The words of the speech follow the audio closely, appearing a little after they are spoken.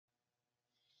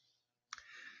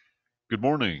Good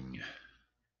morning,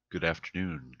 good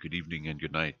afternoon, good evening, and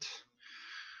good night.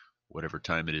 Whatever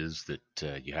time it is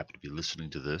that you happen to be listening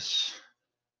to this,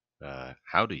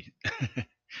 howdy.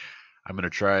 I'm going to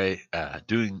try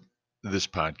doing this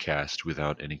podcast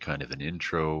without any kind of an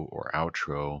intro or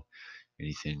outro,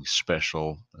 anything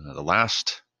special. The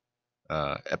last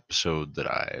episode that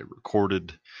I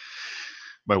recorded,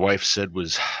 my wife said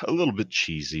was a little bit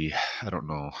cheesy. I don't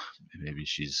know. Maybe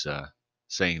she's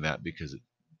saying that because it's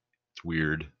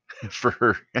weird for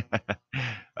her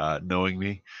knowing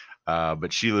me.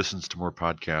 But she listens to more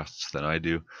podcasts than I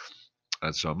do.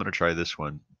 And so I'm going to try this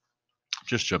one,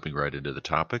 just jumping right into the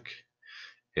topic.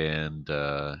 And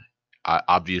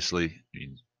obviously, I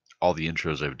mean, all the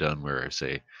intros I've done where I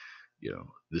say,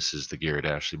 this is the Garrett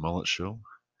Ashley Mullet Show.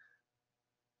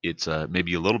 It's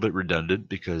maybe a little bit redundant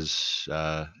because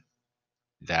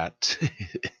that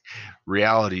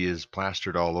reality is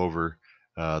plastered all over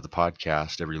the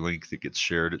podcast. Every link that gets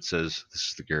shared, it says, this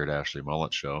is the Garrett Ashley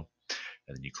Mullet Show.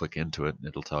 And then you click into it and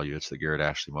it'll tell you it's the Garrett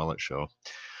Ashley Mullet Show.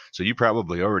 So you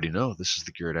probably already know this is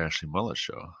the Garrett Ashley Mullet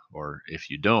Show. Or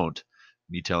if you don't,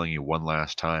 me telling you one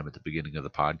last time at the beginning of the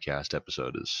podcast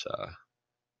episode is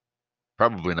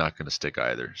probably not going to stick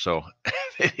either. So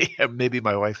maybe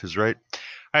my wife is right.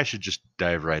 I should just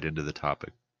dive right into the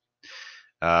topic.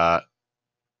 I'll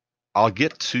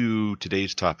get to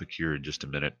today's topic here in just a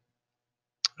minute.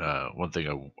 One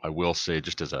thing I will say,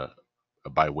 just as a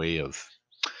by way of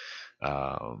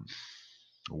um,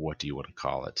 what do you want to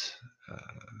call it?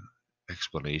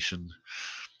 Explanation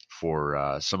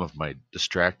for some of my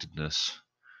distractedness,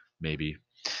 maybe,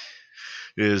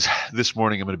 is this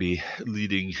morning I'm going to be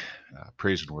leading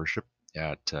praise and worship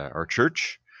at our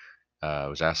church. I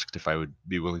was asked if I would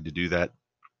be willing to do that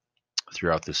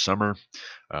throughout this summer.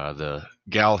 The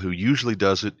gal who usually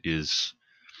does it is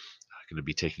going to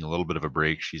be taking a little bit of a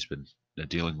break. She's been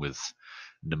dealing with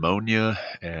pneumonia,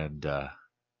 and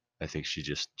I think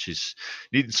she's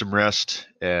needing some rest,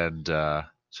 and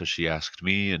so she asked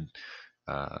me and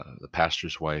the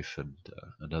pastor's wife and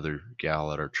another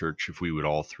gal at our church if we would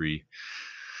all three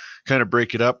kind of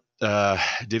break it up,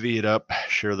 divvy it up,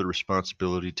 share the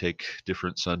responsibility, take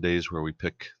different Sundays where we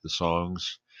pick the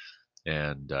songs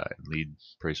and lead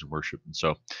praise and worship. And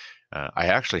so I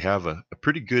actually have a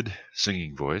pretty good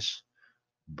singing voice,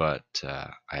 but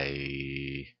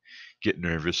I get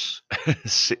nervous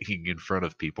singing in front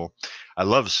of people. I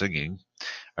love singing.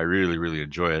 I really, really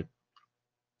enjoy it.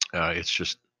 It's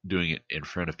just doing it in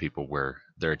front of people where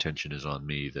their attention is on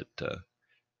me that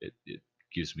it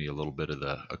gives me a little bit of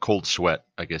a cold sweat,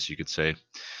 I guess you could say.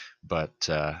 But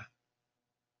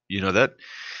that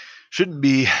shouldn't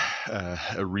be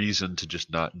a reason to just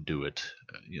not do it.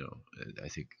 I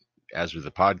think as with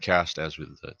the podcast, as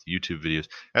with the YouTube videos,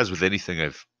 as with anything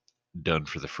I've done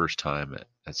for the first time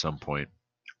at some point,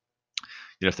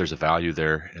 if there's a value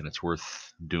there and it's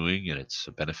worth doing and it's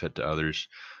a benefit to others,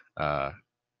 uh,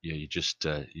 you just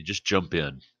jump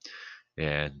in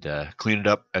and clean it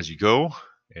up as you go.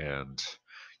 And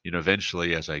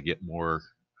eventually, as I get more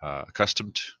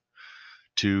accustomed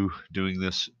to doing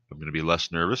this, I'm going to be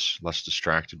less nervous, less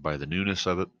distracted by the newness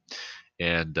of it,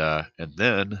 and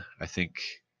then I think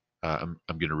I'm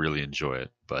going to really enjoy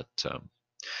it. But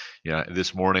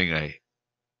this morning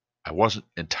I wasn't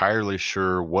entirely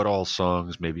sure what all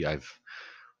songs maybe I've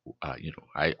I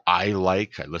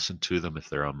listen to them if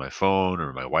they're on my phone,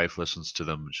 or my wife listens to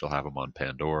them and she'll have them on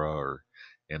Pandora or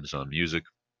Amazon Music.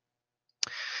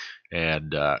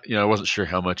 And I wasn't sure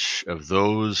how much of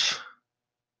those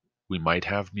we might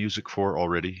have music for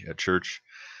already at church,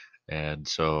 and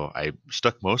so I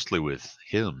stuck mostly with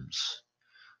hymns.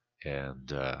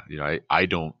 And I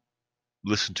don't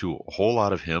listen to a whole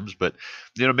lot of hymns, but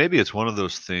maybe it's one of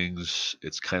those things.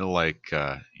 It's kind of like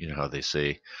how they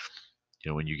say,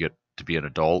 when you get to be an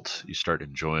adult, you start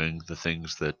enjoying the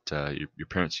things that your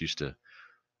parents used to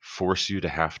force you to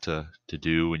have to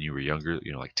do when you were younger.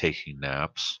 Like taking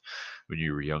naps. When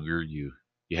you were younger, you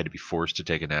had to be forced to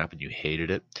take a nap and you hated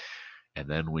it. And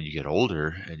then when you get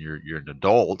older and you're an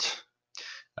adult,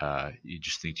 you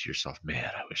just think to yourself, man,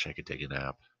 I wish I could take a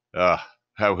nap.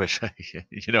 I wish I,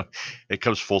 it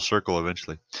comes full circle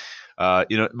eventually.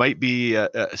 It might be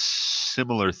a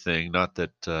similar thing, not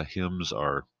that hymns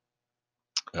are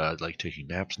like taking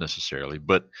naps necessarily,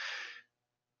 but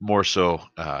more so,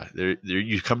 there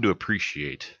you come to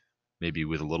appreciate, maybe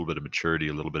with a little bit of maturity,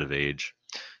 a little bit of age,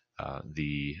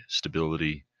 the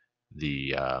stability,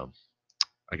 the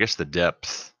I guess the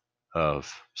depth of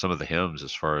some of the hymns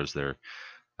as far as their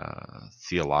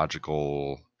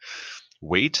theological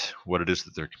weight, what it is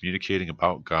that they're communicating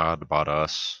about God, about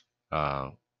us.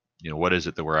 What is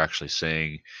it that we're actually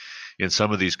saying in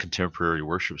some of these contemporary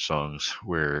worship songs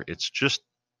where it's just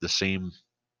the same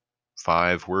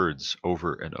 5 words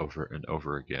over and over and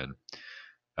over again.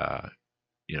 Uh,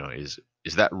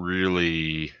 is that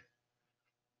really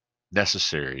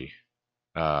necessary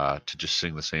to just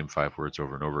sing the same 5 words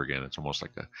over and over again? It's almost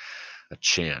like a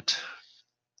chant.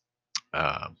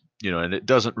 And it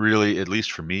doesn't really, at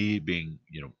least for me, being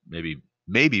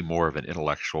maybe more of an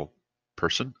intellectual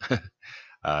person.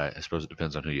 I suppose it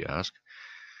depends on who you ask.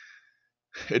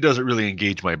 It doesn't really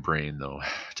engage my brain though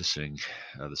to sing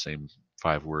the same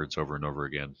 5 words over and over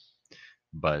again.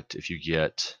 But if you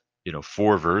get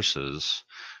 4 verses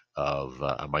of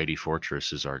 "A Mighty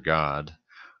Fortress Is Our God,"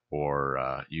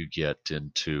 or you get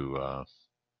into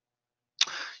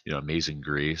 "Amazing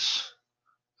Grace,"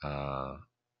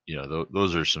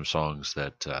 those are some songs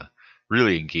that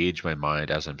really engage my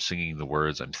mind as I'm singing the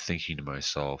words. I'm thinking to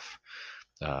myself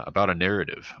about a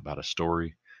narrative, about a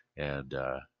story, and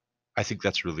I think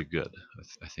that's really good.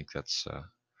 I think that's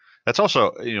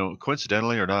also,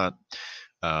 coincidentally or not,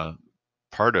 uh,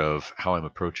 part of how I'm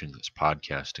approaching this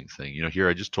podcasting thing. Here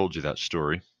I just told you that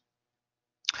story.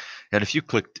 And if you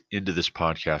clicked into this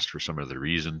podcast for some other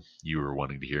reason, you were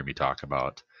wanting to hear me talk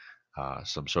about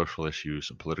some social issue,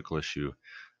 some political issue,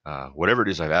 whatever it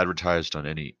is I've advertised on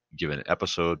any given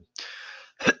episode,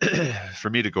 for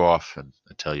me to go off and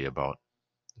tell you about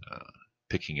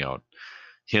picking out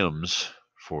hymns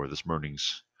for this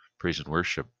morning's praise and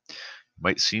worship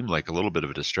might seem like a little bit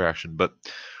of a distraction. But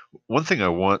one thing I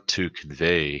want to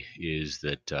convey is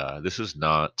that this is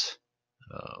not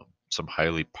some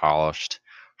highly polished,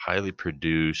 highly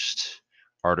produced,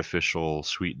 artificial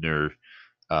sweetener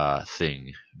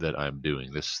thing that I'm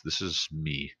doing. This is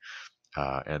me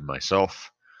and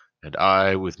myself, and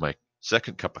I, with my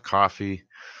second cup of coffee,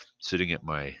 sitting at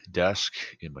my desk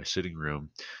in my sitting room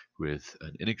with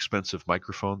an inexpensive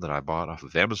microphone that I bought off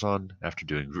of Amazon after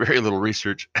doing very little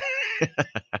research.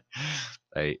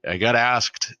 I got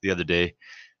asked the other day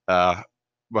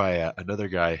by another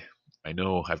guy I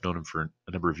know. I've known him for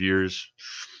a number of years.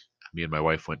 Me and my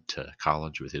wife went to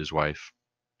college with his wife,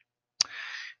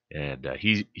 and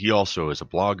he also is a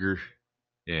blogger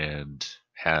and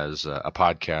has a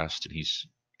podcast, and he's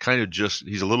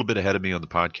he's a little bit ahead of me on the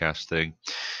podcast thing,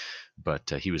 but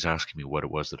he was asking me what it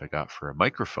was that I got for a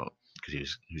microphone, because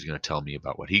he was going to tell me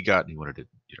about what he got, and he wanted to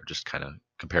just kind of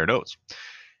compare notes.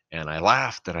 And I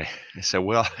laughed, and I said,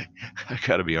 well, I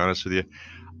got to be honest with you,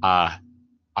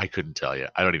 I couldn't tell you.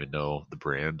 I don't even know the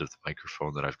brand of the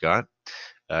microphone that I've got.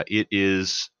 It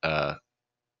is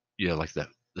like the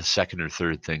second or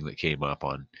third thing that came up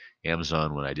on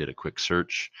Amazon when I did a quick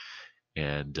search,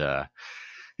 and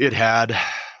it had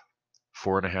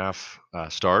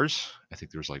 4.5 stars. I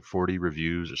think there was like 40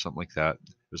 reviews or something like that.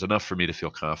 It was enough for me to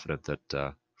feel confident that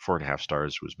 4.5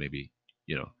 stars was maybe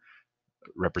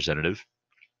representative,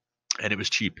 and it was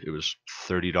cheap. It was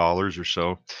 $30 or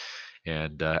so.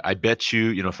 And I bet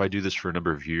you, if I do this for a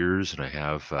number of years and I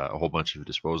have a whole bunch of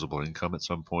disposable income at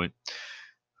some point,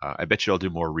 I bet you I'll do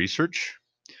more research.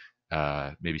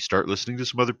 Maybe start listening to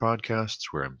some other podcasts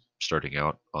where I'm starting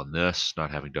out on this,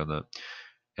 not having done that,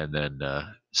 and then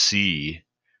see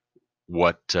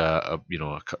what a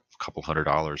couple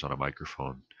 $100 on a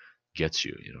microphone gets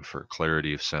you, for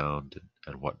clarity of sound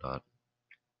and whatnot.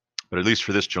 But at least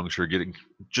for this juncture, getting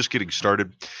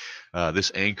started,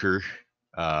 this Anchor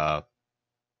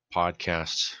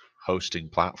podcast hosting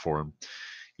platform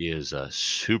is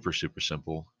super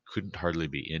simple. Couldn't hardly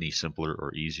be any simpler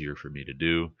or easier for me to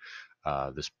do.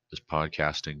 This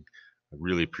podcasting, I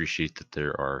really appreciate that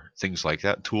there are things like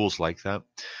that, tools like that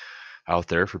out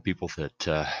there for people that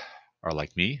are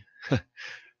like me.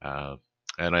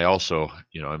 And I also,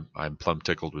 I'm plumb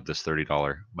tickled with this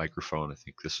 $30 microphone. I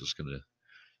think this is going to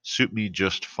suit me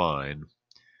just fine.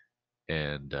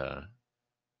 And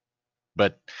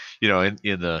but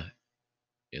in the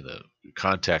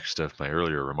context of my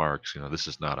earlier remarks, this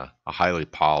is not a highly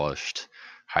polished,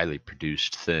 highly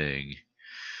produced thing.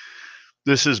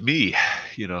 This is me.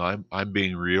 I'm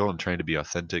being real. I'm trying to be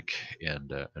authentic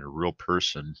and a real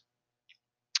person.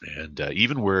 And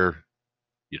even where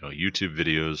YouTube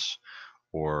videos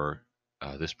or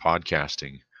this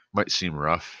podcasting might seem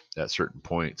rough at certain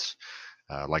points,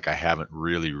 like I haven't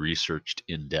really researched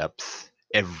in depth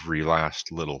every last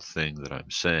little thing that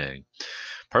I'm saying.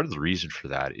 Part of the reason for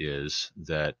that is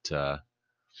that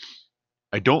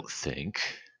I don't think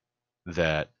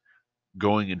that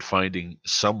going and finding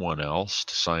someone else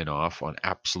to sign off on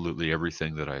absolutely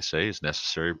everything that I say is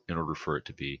necessary in order for it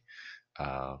to be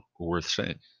worth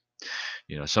saying.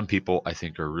 Some people, I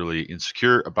think, are really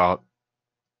insecure about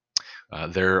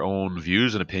their own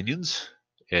views and opinions,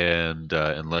 And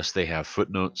unless they have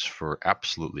footnotes for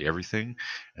absolutely everything,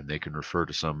 and they can refer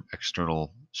to some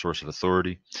external source of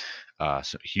authority,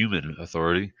 some human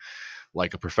authority,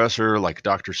 like a professor, like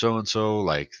Dr. So-and-so,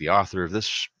 like the author of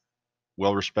this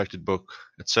well-respected book,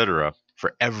 etc.,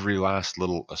 for every last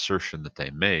little assertion that they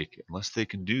make, unless they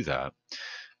can do that,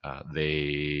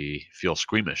 they feel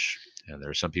squeamish. And there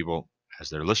are some people, as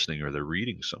they're listening or they're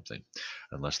reading something,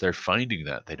 unless they're finding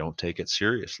that, they don't take it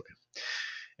seriously.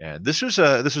 And this was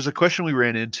a question we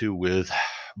ran into with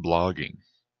blogging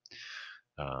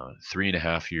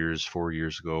 3.5 years, 4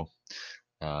 years ago.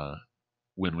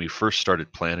 When we first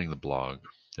started planning the blog,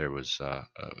 there was a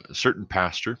certain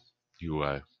pastor who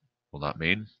I will not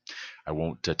name. I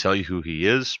won't tell you who he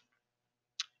is.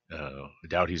 I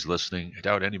doubt he's listening. I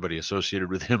doubt anybody associated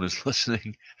with him is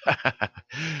listening.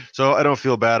 So I don't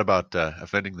feel bad about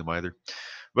offending them either.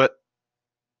 But,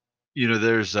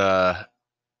 there's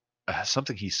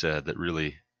something he said that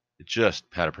really just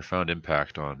had a profound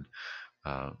impact on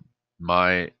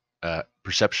my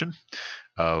perception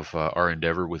of our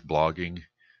endeavor with blogging.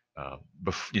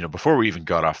 Before we even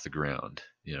got off the ground,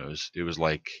 it was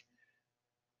like,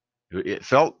 it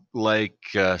felt like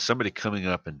somebody coming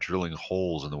up and drilling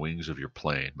holes in the wings of your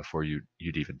plane before you'd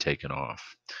even taken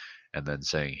off, and then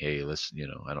saying, "Hey, listen,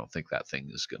 I don't think that thing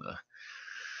is gonna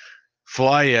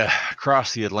fly you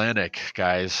across the Atlantic,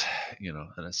 guys."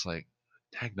 And it's like,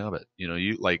 dagnabbit,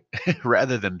 you like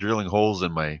rather than drilling holes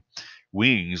in my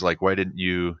wings, like, why didn't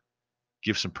you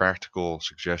give some practical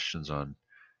suggestions on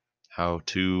how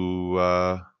to,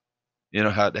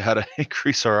 how to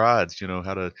increase our odds,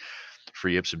 how to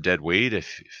free up some dead weight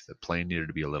if the plane needed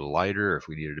to be a little lighter, or if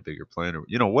we needed a bigger plane, or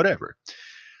whatever.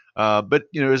 But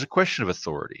it was a question of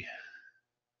authority,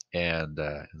 and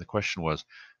the question was,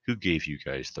 who gave you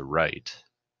guys the right?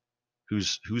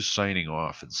 Who's signing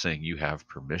off and saying you have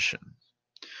permission?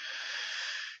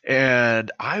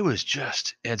 And I was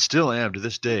just, and still am to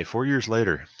this day, 4 years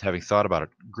later, having thought about it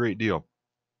a great deal,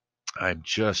 I'm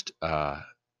just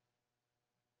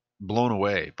blown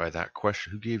away by that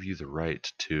question. Who gave you the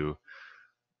right to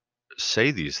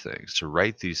say these things, to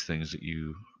write these things that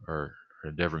you are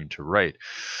endeavoring to write?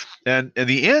 And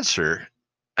the answer,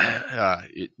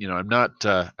 I'm not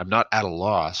at a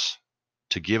loss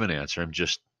to give an answer. I'm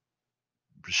just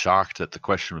shocked that the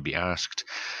question would be asked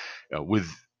with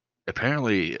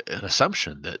apparently an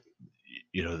assumption that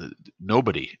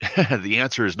nobody. The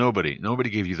answer is nobody.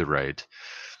 Nobody gave you the right.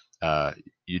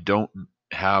 You don't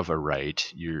have a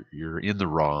right. You're in the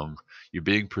wrong. You're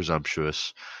being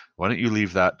presumptuous. Why don't you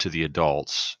leave that to the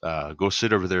adults? Go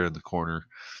sit over there in the corner.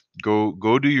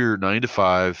 Go do your 9 to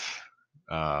 5.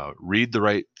 Read the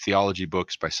right theology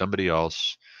books by somebody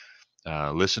else.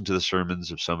 Listen to the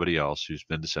sermons of somebody else who's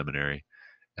been to seminary,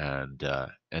 and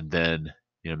then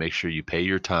make sure you pay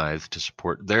your tithe to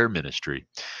support their ministry.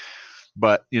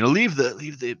 But leave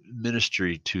the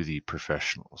ministry to the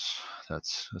professionals.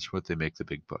 That's what they make the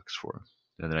big bucks for.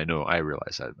 And then I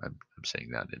realize I'm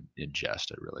saying that in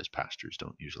jest. I realize pastors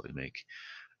don't usually make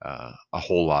a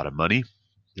whole lot of money.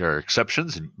 There are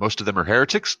exceptions, and most of them are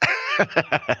heretics.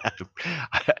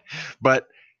 But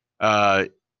I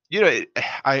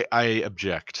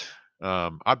object.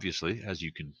 Obviously, as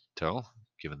you can tell,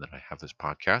 given that I have this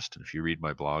podcast, and if you read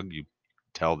my blog, you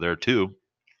tell there too.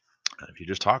 If you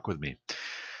just talk with me,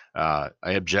 I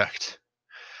object.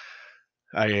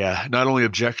 I not only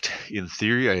object in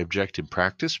theory, I object in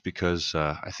practice, because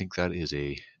I think that is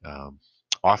a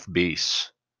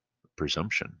off-base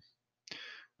presumption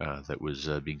that was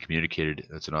being communicated.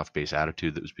 That's an off-base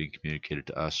attitude that was being communicated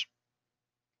to us.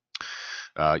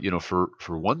 For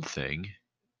one thing,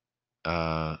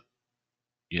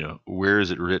 where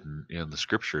is it written in the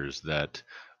scriptures that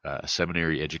a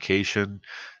seminary education,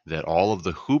 that all of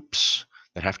the hoops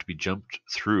that have to be jumped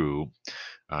through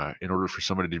in order for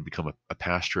somebody to become a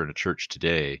pastor in a church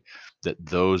today, that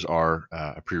those are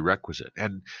a prerequisite?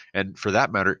 And for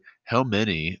that matter, how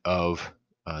many of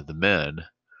the men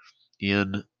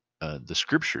in the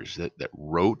scriptures that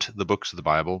wrote the books of the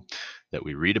Bible, that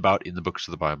we read about in the books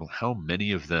of the Bible, how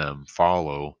many of them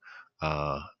follow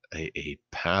a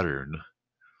pattern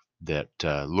that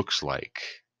looks like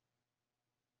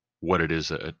what it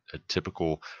is a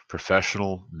typical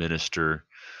professional minister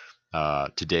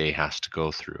today has to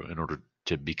go through in order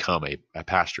to become a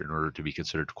pastor, in order to be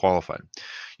considered qualified?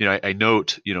 I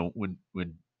note,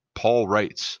 when Paul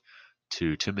writes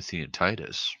to Timothy and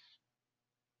Titus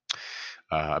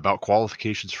about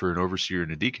qualifications for an overseer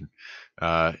and a deacon,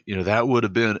 that would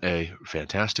have been a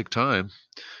fantastic time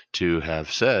to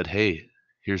have said, hey,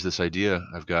 here's this idea.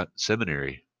 I've got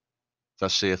seminary.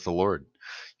 Thus saith the Lord.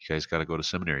 you guys got to go to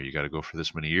seminary. You got to go for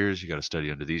this many years. You got to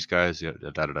study under these guys. Da, da,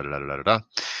 da, da, da, da, da,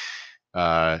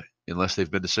 da. Unless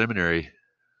they've been to seminary,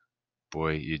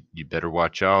 boy, you better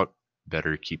watch out.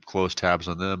 Better keep close tabs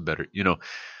on them. Better,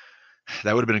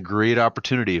 that would have been a great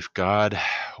opportunity if God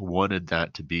wanted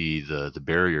that to be the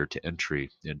barrier to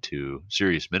entry into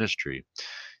serious ministry.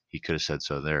 He could have said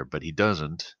so there, but he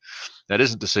doesn't. That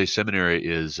isn't to say seminary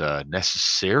is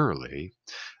necessarily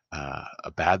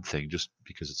a bad thing just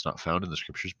because it's not found in the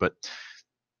scriptures. But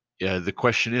the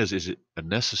question is it a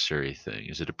necessary thing?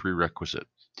 Is it a prerequisite?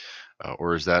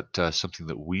 Or is that something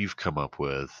that we've come up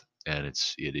with, and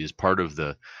it is part of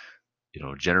the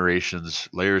generations,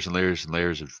 layers and layers and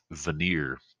layers of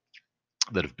veneer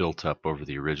that have built up over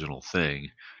the original thing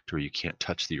to where you can't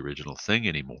touch the original thing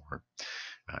anymore.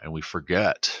 And we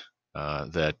forget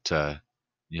that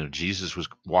Jesus was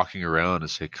walking around and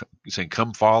saying,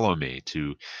 "Come follow me,"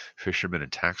 to fishermen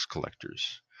and tax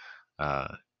collectors.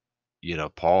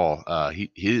 Paul,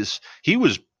 he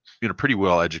was pretty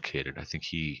well educated. I think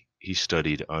he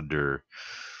studied under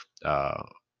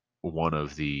one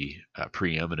of the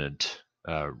preeminent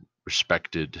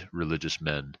respected religious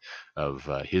men of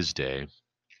his day.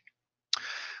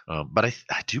 But I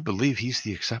do believe he's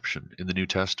the exception in the New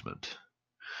Testament.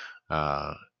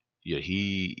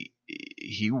 He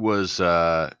was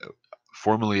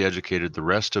formally educated. The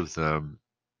rest of them,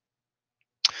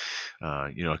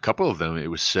 a couple of them, it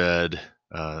was said,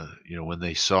 when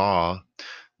they saw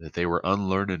that they were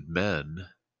unlearned men,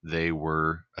 they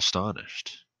were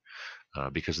astonished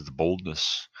because of the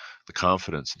boldness, the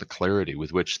confidence, and the clarity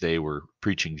with which they were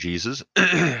preaching Jesus,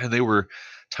 and they were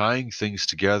tying things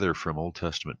together from Old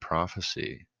Testament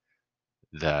prophecy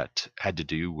that had to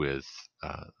do with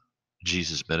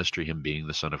Jesus' ministry, him being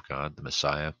the Son of God, the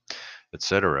Messiah,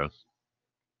 etc.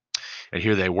 And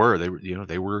here they were.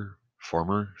 They were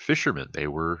former fishermen. They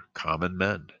were common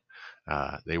men.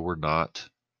 They were not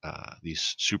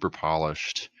these super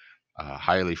polished,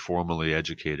 highly formally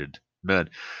educated men.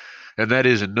 And that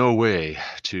is in no way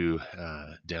to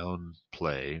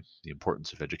downplay the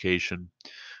importance of education.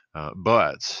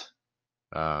 But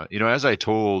as I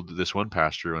told this one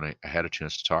pastor when I had a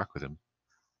chance to talk with him,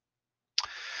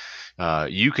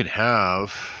 you can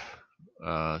have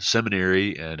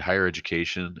seminary and higher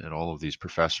education and all of these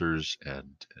professors and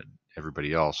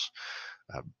everybody else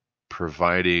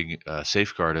providing a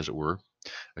safeguard, as it were,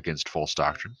 against false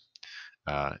doctrine.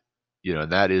 And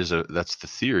that's the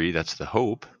theory, that's the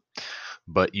hope.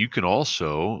 But you can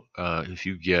also, if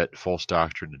you get false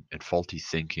doctrine and faulty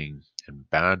thinking and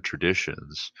bad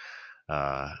traditions,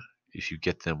 if you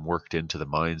get them worked into the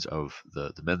minds of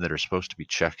the men that are supposed to be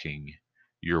checking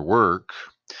your work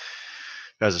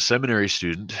as a seminary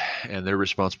student, and they're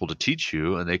responsible to teach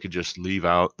you, and they could just leave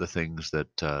out the things that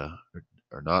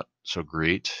are not so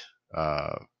great,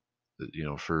 for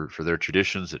their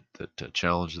traditions that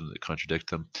challenge them, that contradict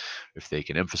them. If they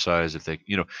can emphasize,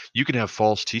 you can have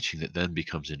false teaching that then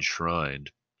becomes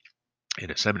enshrined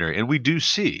in a seminary, and we do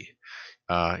see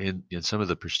in some of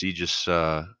the prestigious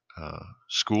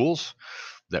schools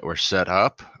that were set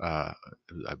up. I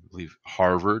believe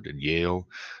Harvard and Yale,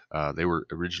 they were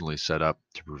originally set up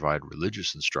to provide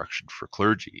religious instruction for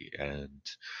clergy, and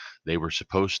they were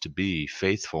supposed to be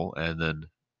faithful. And then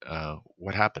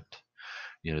what happened?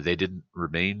 They didn't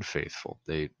remain faithful.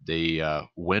 They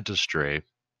went astray,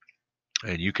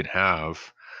 and you can have,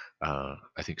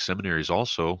 I think, seminaries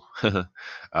also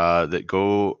that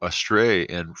go astray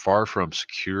and far from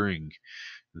securing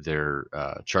their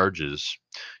charges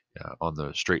on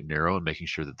the straight and narrow and making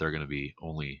sure that they're going to be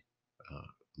only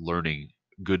learning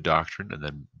good doctrine and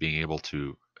then being able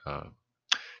to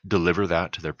deliver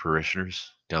that to their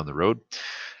parishioners down the road.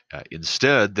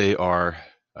 Instead, they are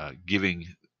giving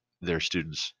their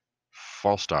students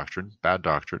false doctrine, bad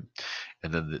doctrine,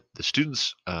 and then the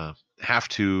students have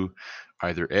to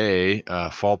either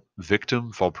fall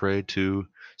prey to,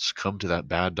 succumb to that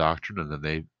bad doctrine, and then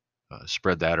they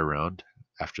spread that around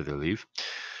after they leave,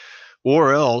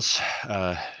 or else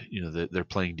they're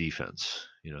playing defense.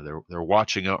 They're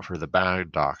watching out for the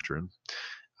bad doctrine,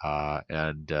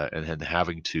 and then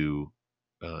having to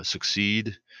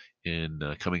succeed in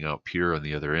coming out pure on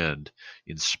the other end,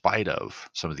 in spite of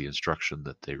some of the instruction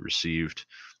that they received,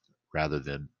 rather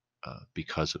than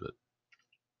because of it.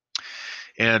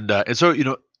 And so,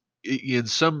 in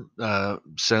some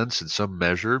sense, in some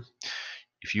measure,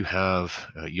 if you have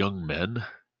young men,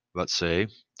 let's say,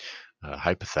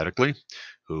 hypothetically,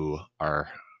 who are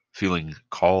feeling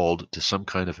called to some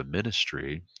kind of a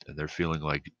ministry, and they're feeling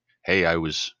like, hey, I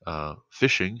was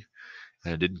fishing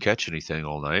and didn't catch anything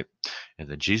all night, and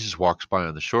then Jesus walks by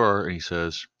on the shore and he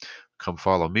says, come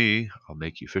follow me, I'll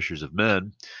make you fishers of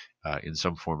men, in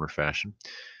some form or fashion.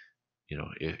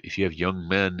 If you have young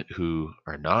men who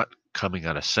are not coming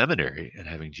out of seminary and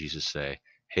having Jesus say,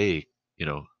 hey, you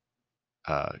know,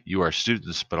 you are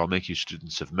students, but I'll make you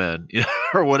students of men,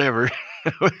 or whatever.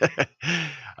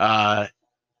 uh,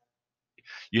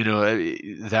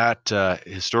 that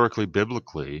historically,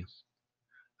 biblically,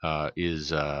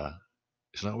 is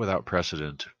not without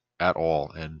precedent at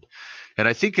all. And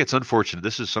I think it's unfortunate.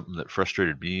 This is something that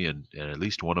frustrated me and at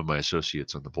least one of my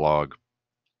associates on the blog.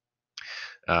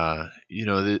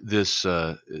 This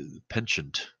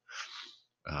penchant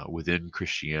within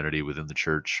Christianity, within the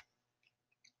church,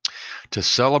 to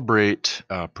celebrate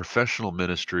professional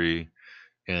ministry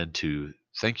and to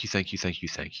thank you, thank you, thank you,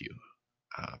 thank you,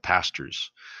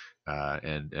 pastors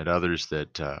and others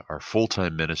that are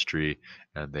full-time ministry,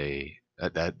 and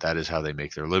that is how they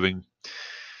make their living.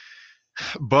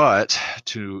 But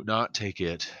to not take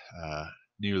it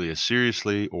nearly as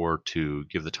seriously, or to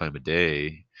give the time of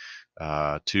day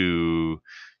to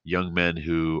young men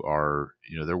who are,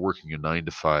 they're working a 9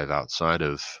 to 5 outside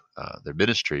of their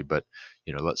ministry. But,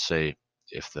 let's say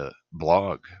if the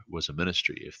blog was a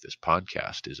ministry, if this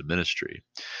podcast is a ministry,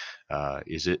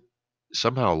 is it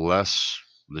somehow less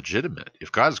legitimate?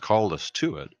 If God's called us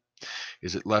to it,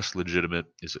 is it less legitimate?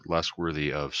 Is it less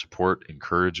worthy of support,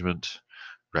 encouragement,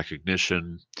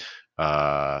 recognition,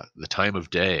 the time of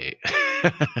day?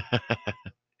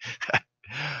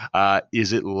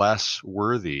 Is it less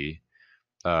worthy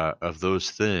of those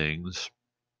things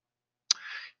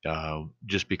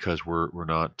just because we're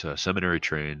not seminary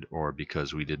trained, or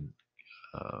because we didn't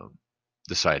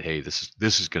decide, hey, this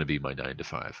is going to be my 9 to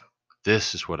 5.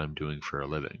 This is what I'm doing for a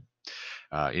living.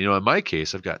 In my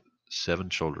case, I've got 7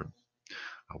 children,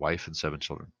 a wife and 7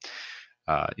 children.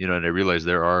 And I realize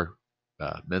there are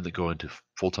men that go into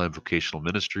full-time vocational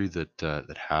ministry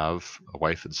that have a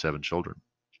wife and 7 children,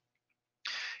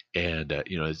 and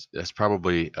that's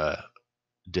probably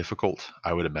difficult,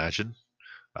 I would imagine.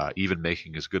 Even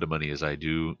making as good a money as I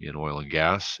do in oil and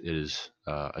gas is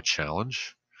a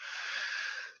challenge.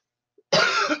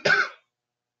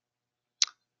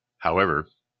 However,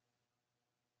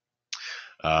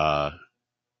 I,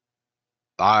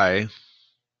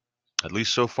 at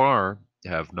least so far,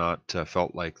 have not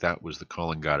felt like that was the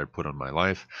calling God had put on my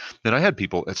life. And I had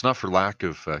people, it's not for lack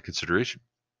of consideration.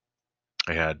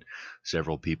 I had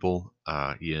several people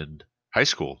in high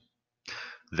school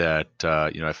that,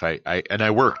 if I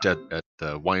worked at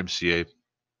the YMCA.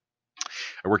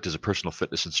 I worked as a personal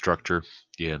fitness instructor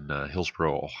in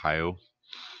Hillsboro, Ohio.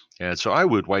 And so I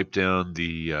would wipe down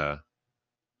the,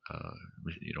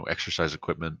 exercise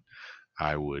equipment.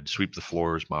 I would sweep the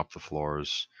floors, mop the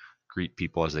floors, greet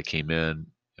people as they came in,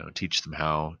 teach them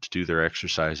how to do their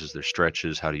exercises, their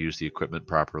stretches, how to use the equipment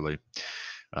properly.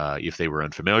 If they were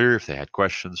unfamiliar, if they had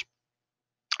questions,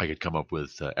 I could come up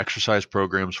with exercise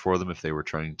programs for them if they were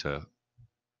trying to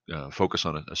focus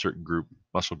on a certain group,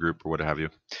 muscle group, or what have you.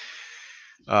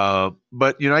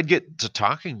 But I'd get to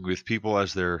talking with people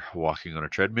as they're walking on a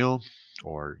treadmill,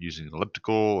 or using an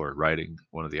elliptical, or riding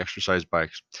one of the exercise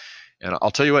bikes. And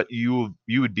I'll tell you what, you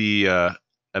would be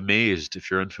amazed,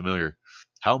 if you're unfamiliar,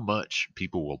 how much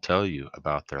people will tell you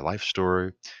about their life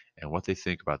story and what they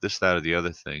think about this, that, or the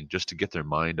other thing, just to get their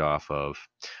mind off of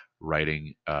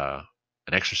riding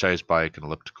an exercise bike, an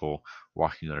elliptical,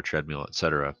 walking on a treadmill,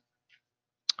 etc.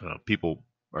 People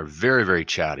are very, very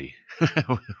chatty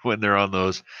when they're on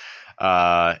those,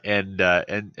 and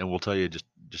we'll tell you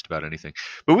just about anything.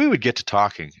 But we would get to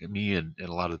talking, me and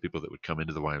a lot of the people that would come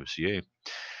into the YMCA.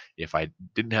 If I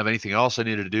didn't have anything else I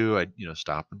needed to do, I'd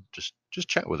stop and just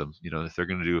chat with them. If they're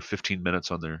going to do 15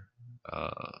 minutes on their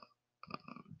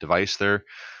device there,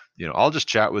 I'll just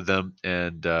chat with them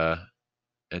and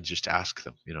just ask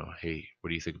them, hey, what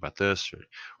do you think about this?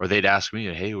 Or they'd ask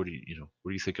me, hey, what are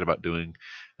you thinking about doing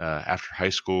after high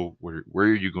school? Where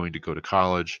are you going to go to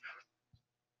college?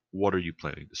 What are you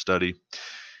planning to study?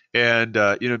 And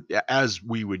as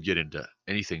we would get into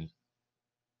anything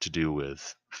to do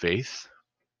with faith,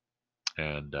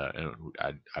 and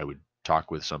I would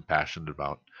talk with some passion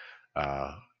about,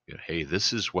 hey,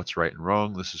 this is what's right and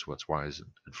wrong. This is what's wise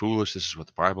and foolish. This is what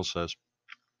the Bible says.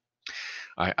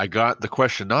 I got the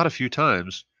question not a few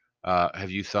times,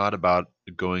 have you thought about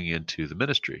going into the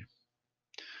ministry?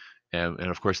 And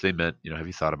of course they meant, have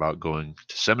you thought about going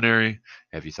to seminary?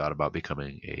 Have you thought about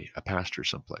becoming a pastor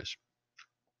someplace?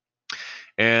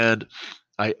 And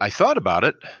I thought about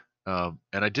it, and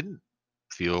I didn't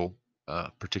feel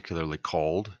particularly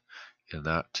called in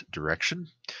that direction,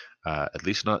 at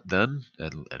least not then,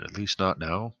 and at least not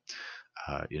now.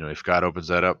 If God opens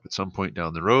that up at some point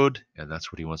down the road, and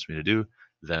that's what he wants me to do,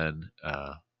 then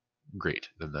great.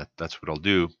 Then that's what I'll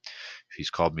do. If He's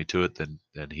called me to it,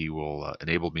 then He will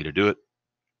enable me to do it.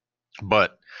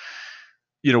 But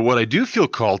what I do feel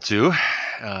called to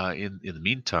in the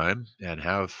meantime, and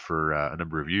have for a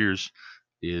number of years,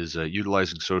 is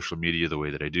utilizing social media the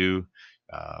way that I do,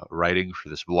 writing for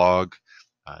this blog,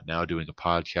 now doing a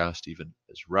podcast, even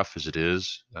as rough as it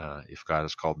is. If God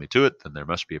has called me to it, then there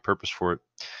must be a purpose for it.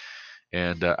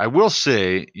 And I will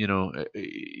say,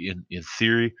 in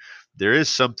theory, there is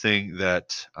something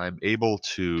that I'm able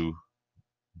to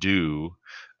do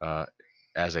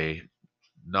as a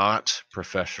not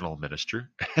professional minister.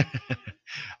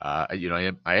 I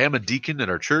am a deacon at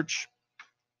our church.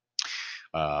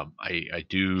 I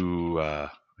do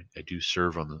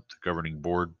serve on the governing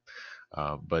board,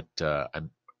 but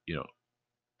I'm you know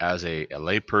as a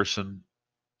lay person,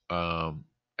 um,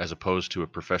 as opposed to a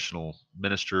professional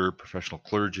minister, professional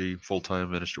clergy, full time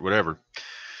minister, whatever.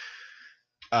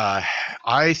 Uh,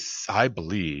 I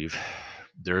believe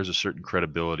there is a certain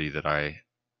credibility that I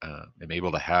am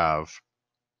able to have,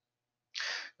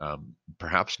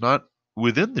 perhaps not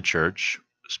within the church,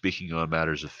 speaking on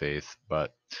matters of faith,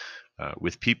 but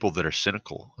with people that are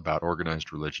cynical about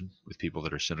organized religion, with people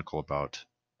that are cynical about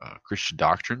Christian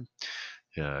doctrine.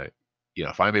 Uh,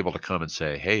 if I'm able to come and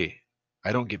say, "Hey,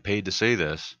 I don't get paid to say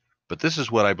this, but this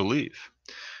is what I believe,"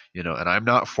 and I'm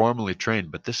not formally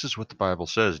trained, but this is what the Bible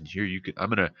says, and here I'm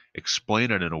going to explain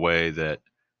it in a way that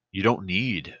you don't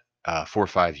need 4 or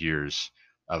 5 years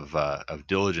of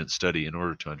diligent study in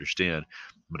order to understand.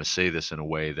 I'm going to say this in a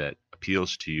way that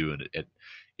appeals to you, and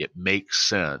it makes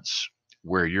sense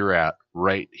where you're at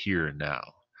right here and now.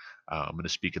 I'm going to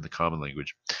speak in the common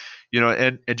language,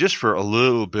 and just for a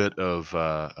little bit of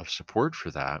support for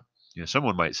that.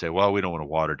 Someone might say, well, we don't want to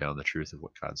water down the truth of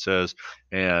what God says,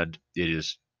 and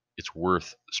it's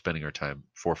worth spending our time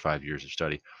 4 or 5 years of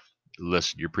study.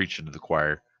 Listen, you're preaching to the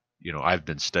choir. I've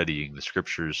been studying the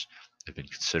scriptures. I've been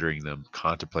considering them,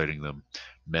 contemplating them,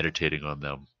 meditating on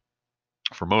them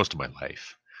for most of my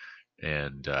life,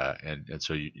 and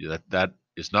so that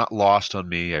is not lost on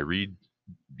me. I read,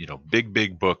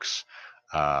 big books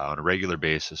on a regular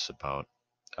basis about.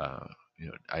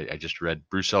 I just read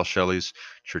Bruce L. Shelley's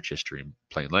Church History in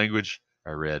Plain Language.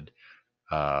 I read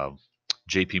uh,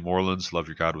 J.P. Moreland's Love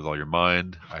Your God with All Your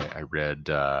Mind. I read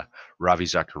Ravi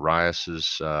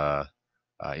Zacharias's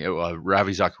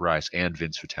Ravi Zacharias and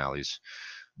Vince Vitale's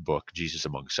book, Jesus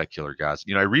Among Secular Gods.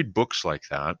 I read books like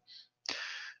that,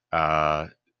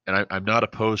 and I'm not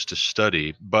opposed to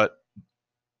study, but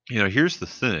here's the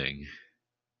thing.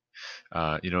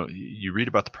 You read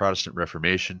about the Protestant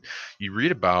Reformation. You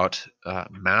read about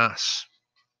Mass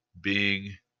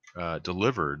being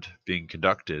delivered, being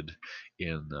conducted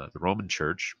in the Roman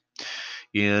Church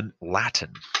in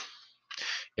Latin.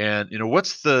 And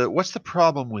what's the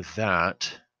problem with that?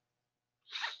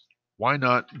 Why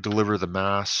not deliver the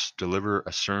Mass, deliver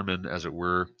a sermon, as it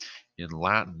were, in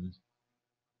Latin?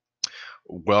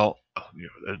 Well,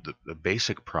 the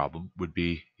basic problem would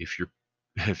be if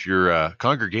your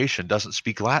congregation doesn't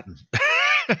speak Latin.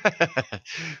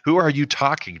 Who are you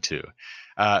talking to?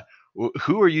 Uh,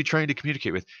 who are you trying to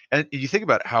communicate with? And you think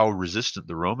about how resistant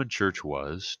the Roman Church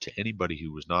was to anybody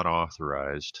who was not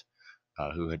authorized,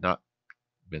 who had not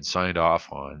been signed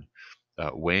off on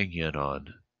weighing in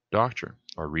on doctrine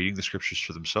or reading the scriptures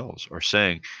for themselves or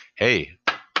saying, hey,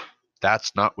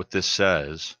 that's not what this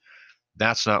says.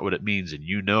 That's not what it means, and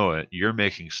you know it. You're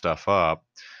making stuff up.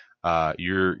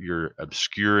 You're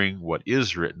obscuring what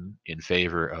is written in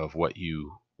favor of what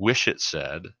you wish it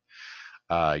said.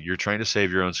 You're trying to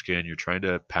save your own skin. You're trying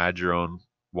to pad your own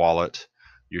wallet.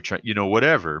 You're trying,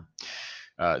 whatever.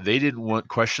 They didn't want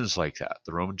questions like that.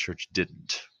 The Roman Church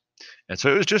didn't, and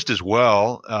so it was just as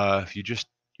well if you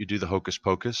do the hocus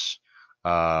pocus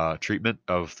treatment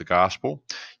of the gospel.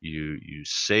 You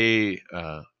say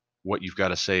what you've got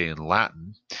to say in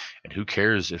Latin, and who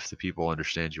cares if the people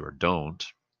understand you or don't,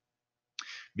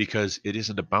 because it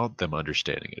isn't about them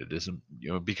understanding it. It isn't,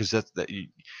 because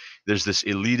there's this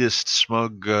elitist,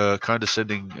 smug,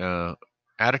 condescending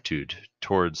attitude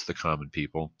towards the common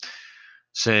people,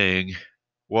 saying,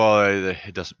 "Well,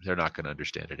 it doesn't. They're not going to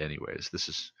understand it anyways." This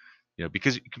is,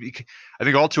 because I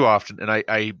think all too often, and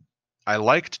I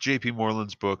liked J.P.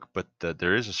 Moreland's book, but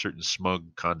there is a certain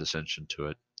smug condescension to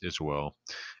it as well,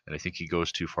 and I think he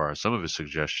goes too far. Some of his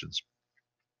suggestions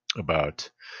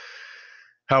about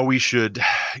how we should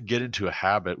get into a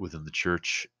habit within the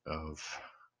church of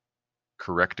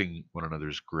correcting one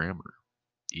another's grammar,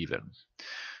 even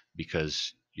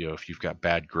because if you've got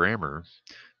bad grammar,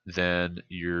 then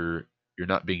you're you're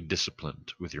not being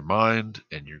disciplined with your mind,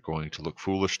 and you're going to look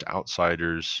foolish to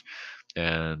outsiders.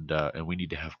 And we need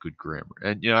to have good grammar.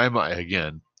 And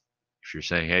again, if you're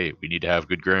saying, hey, we need to have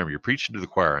good grammar, you're preaching to the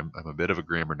choir. I'm a bit of a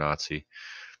grammar Nazi.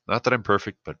 Not that I'm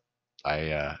perfect, but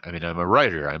I mean, I'm a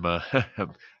writer. I'm a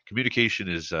communication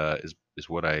is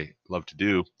what I love to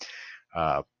do.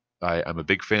 Uh, I'm a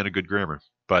big fan of good grammar,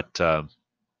 but I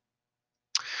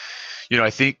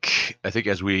think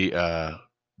as we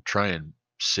try and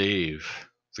save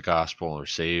the gospel or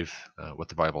save what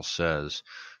the Bible says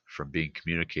from being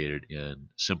communicated in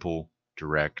simple,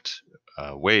 direct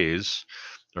ways,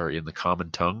 or in the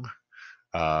common tongue,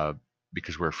 uh,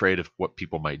 because we're afraid of what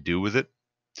people might do with it.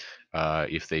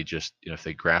 If they just, if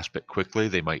they grasp it quickly,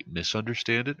 they might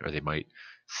misunderstand it, or they might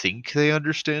think they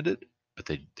understand it, but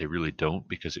they really don't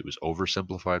because it was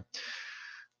oversimplified.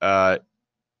 Uh,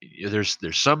 there's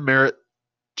some merit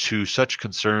to such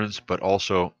concerns, but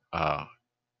also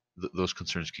those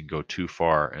concerns can go too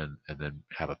far and then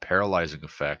have a paralyzing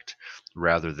effect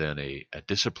rather than a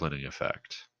disciplining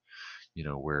effect.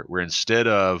 Where instead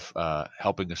of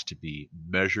helping us to be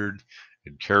measured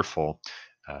and careful,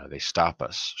 they stop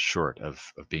us short of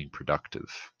being productive,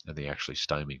 and they actually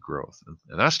stymie growth.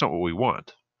 And that's not what we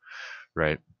want,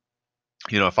 right?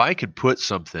 If I could put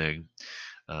something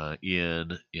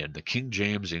in the King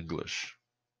James English,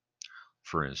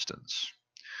 for instance,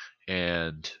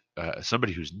 and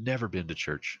somebody who's never been to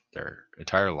church their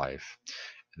entire life,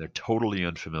 and they're totally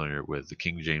unfamiliar with the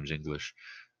King James English,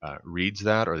 reads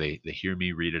that, or they hear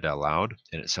me read it out loud,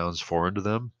 and it sounds foreign to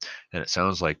them, and it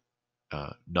sounds like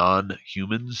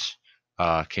non-humans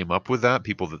came up with that,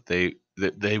 people that they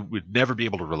would never be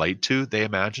able to relate to, they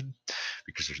imagine,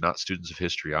 because there's not students of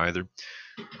history either.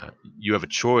 You have a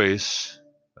choice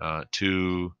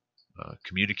to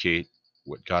communicate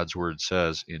what God's word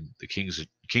says in the King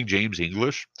James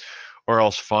English, or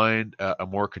else find a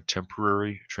more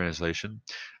contemporary translation,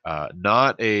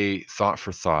 not a thought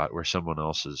for thought where someone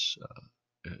else is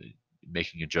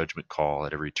making a judgment call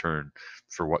at every turn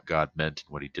for what God meant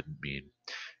and what He didn't mean.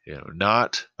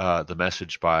 Not the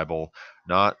Message Bible,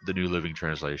 not the New Living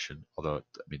Translation. Although,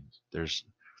 I mean, there's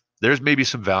maybe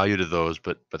some value to those,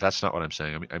 but that's not what I'm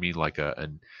saying. I mean like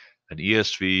an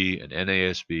ESV, an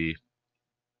NASB,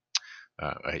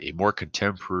 a more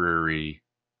contemporary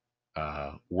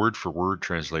word for word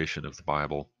translation of the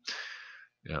Bible.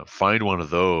 Find one of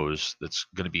those that's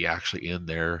going to be actually in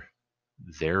their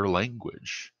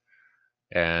language,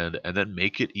 and then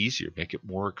make it easier, make it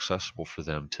more accessible for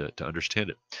them to understand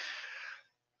it.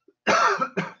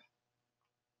 I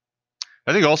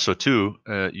think also too,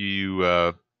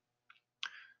 you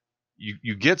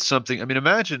get something. I mean,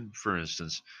 imagine, for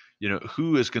instance,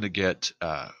 who is going to get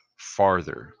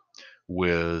farther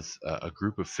with a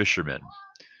group of fishermen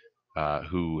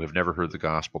who have never heard the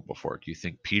gospel before? Do you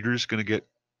think Peter's going to get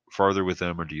farther with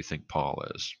them, or do you think Paul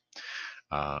is?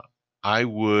 Uh, I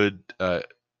would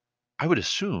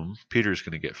assume Peter's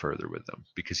going to get further with them,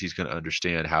 because he's going to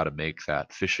understand how to make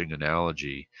that fishing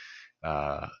analogy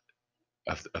uh,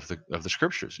 of the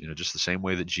scriptures. Just the same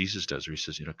way that Jesus does, where He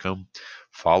says, "Come,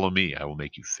 follow me. I will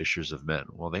make you fishers of men."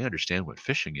 Well, they understand what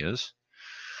fishing is,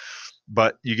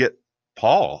 but you get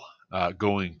Paul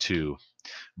going to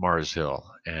Mars Hill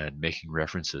and making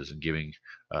references and giving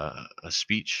a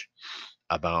speech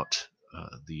about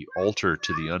the altar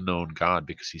to the unknown God,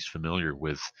 because he's familiar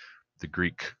with the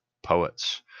Greek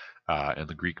poets and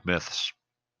the Greek myths.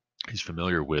 He's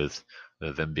familiar with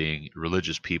them being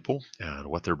religious people and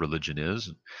what their religion is,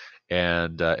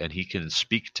 and he can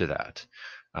speak to that.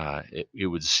 It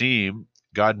would seem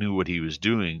God knew what He was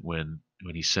doing when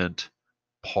He sent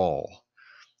Paul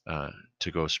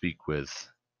to go speak with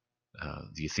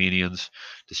the Athenians,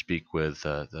 to speak with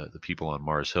the people on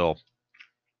Mars Hill,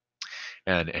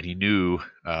 and He knew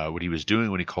what He was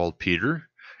doing when He called Peter,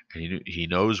 and He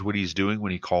knows what He's doing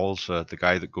when He calls the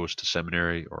guy that goes to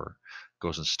seminary or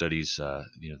goes and studies the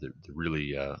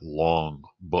really long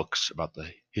books about the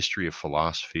history of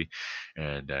philosophy,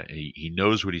 and he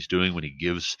knows what He's doing when He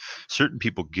gives certain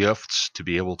people gifts to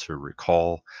be able to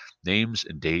recall names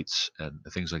and dates and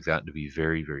things like that, and to be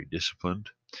very, very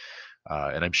disciplined.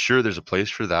 And I'm sure there's a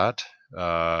place for that.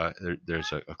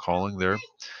 There's a calling there.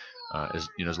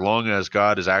 As long as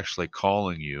God is actually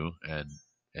calling you, and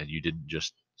you didn't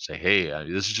just say, "Hey,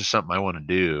 this is just something I want to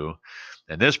do,"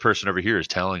 and this person over here is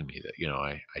telling me that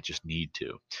I just need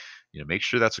to. Make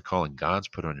sure that's a calling God's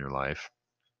put on your life.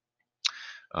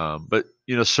 But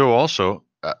so also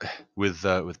with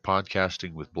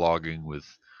podcasting, with blogging,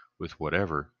 with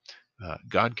whatever,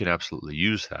 God can absolutely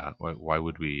use that. Why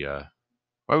would we?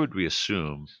 Why would we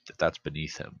assume that that's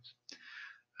beneath Him?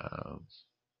 Um,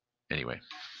 anyway.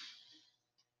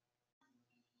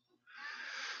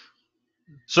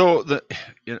 So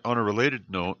on a related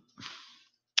note,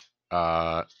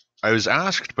 I was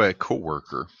asked by a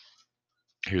coworker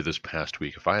here this past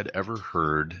week if I had ever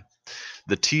heard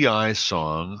the T.I.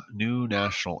 song "New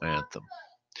National Anthem,"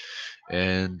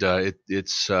 and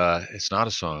it's not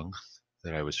a song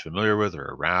that I was familiar with, or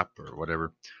a rap, or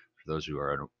whatever. For those who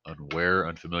are unaware,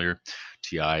 unfamiliar,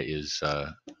 T.I. is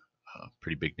a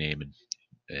pretty big name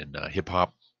in hip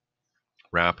hop,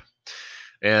 rap,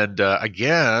 and I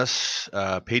guess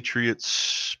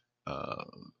Patriots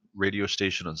radio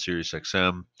station on Sirius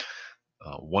XM.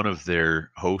 One of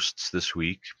their hosts this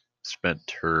week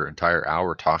spent her entire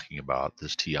hour talking about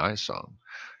this Ti song,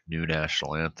 "New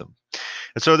National Anthem."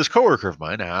 And so this coworker of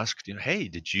mine asked, "Hey,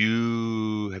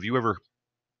 have you ever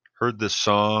heard this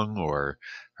song, or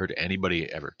heard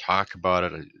anybody ever talk about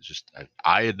it?"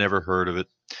 I had never heard of it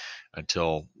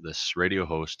until this radio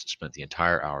host spent the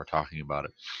entire hour talking about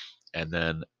it. And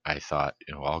then I thought,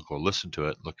 I'll go listen to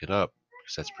it, look it up,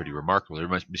 because that's pretty remarkable. There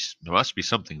must be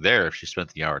something there if she spent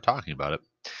the hour talking about it.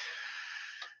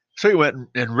 So he went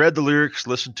and read the lyrics,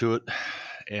 listened to it,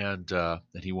 and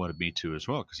he wanted me to as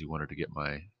well, because he wanted to get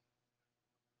my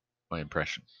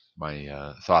impression,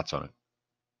 my thoughts on it.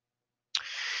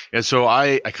 And so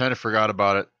I kind of forgot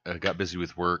about it. I got busy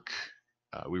with work.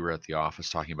 We were at the office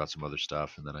talking about some other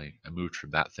stuff, and then I moved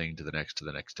from that thing to the next, to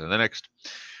the next, to the next.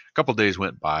 A couple days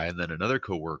went by, and then another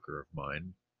coworker of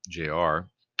mine, JR.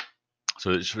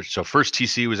 So first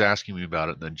TC was asking me about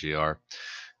it, and then JR.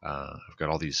 I've got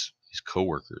all these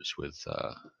coworkers with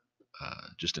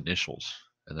just initials,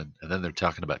 and then they're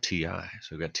talking about TI.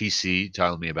 So we've got TC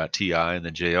telling me about TI, and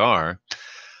then JR.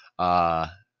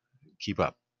 Keep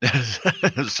up.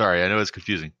 Sorry, I know it's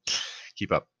confusing.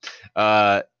 Keep up.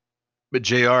 But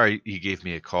JR, he gave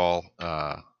me a call.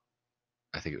 I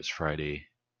think it was Friday,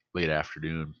 late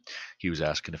afternoon. He was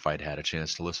asking if I'd had a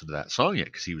chance to listen to that song yet,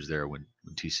 because he was there when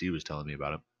TC was telling me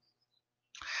about it.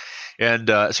 And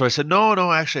so I said,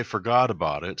 no, actually, I forgot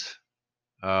about it.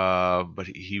 But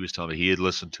he was telling me he had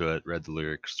listened to it, read the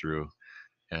lyrics through,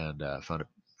 and found it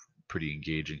pretty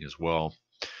engaging as well.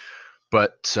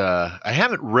 But I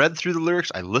haven't read through the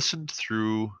lyrics. I listened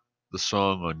through the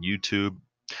song on YouTube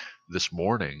this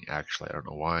morning, actually. I don't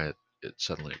know why it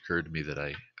suddenly occurred to me that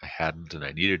I hadn't and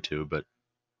I needed to, but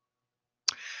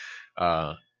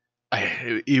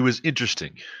it was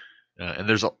interesting. And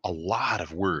there's a lot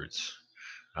of words.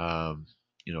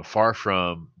 Far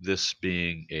from this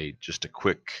being just a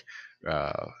quick,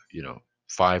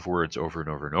 5 words over and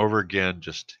over and over again,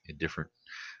 just in different,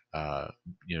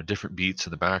 different beats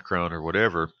in the background or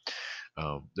whatever.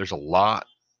 There's a lot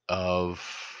of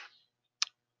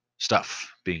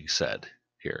stuff being said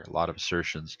here, a lot of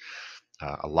assertions,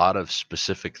 a lot of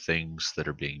specific things that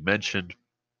are being mentioned,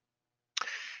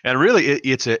 and really,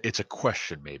 it's a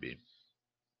question maybe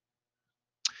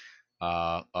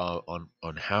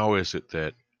on how is it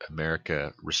that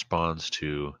America responds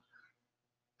to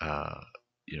a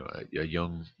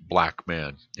young black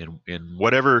man, and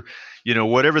whatever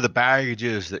whatever the baggage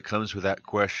is that comes with that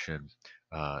question.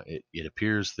 It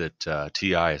appears that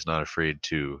Ti is not afraid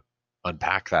to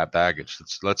unpack that baggage.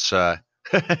 Let's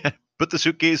put the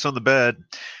suitcase on the bed,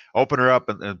 open her up,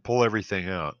 and pull everything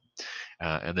out.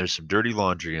 And there's some dirty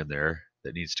laundry in there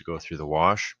that needs to go through the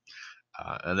wash.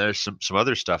 And there's some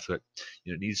other stuff that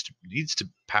needs to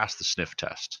pass the sniff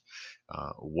test.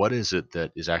 What is it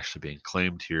that is actually being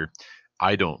claimed here?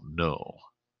 I don't know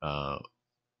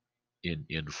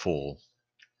in full.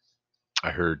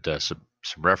 I heard some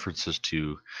references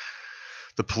to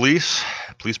the police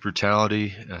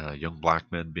brutality, young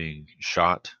black men being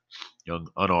shot, young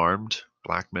unarmed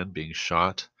black men being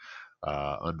shot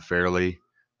unfairly,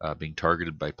 being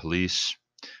targeted by police.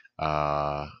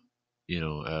 The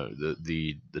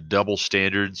double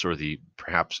standards, or the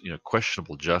perhaps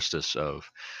questionable justice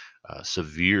of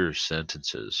severe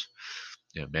sentences,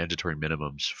 mandatory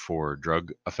minimums for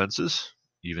drug offenses,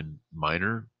 even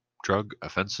minor drug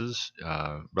offenses,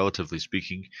 relatively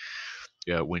speaking,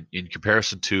 when in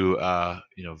comparison to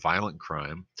violent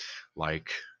crime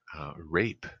like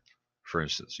rape, for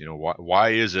instance. Why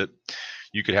is it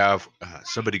you could have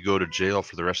somebody go to jail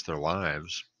for the rest of their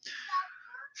lives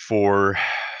for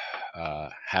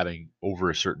having over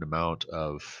a certain amount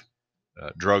of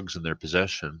drugs in their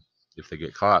possession if they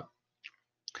get caught,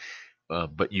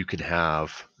 but you can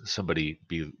have somebody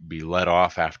be let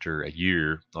off after a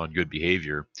year on good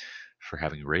behavior for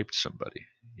having raped somebody?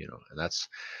 And that's,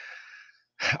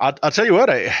 I'll tell you what,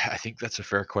 I think that's a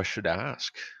fair question to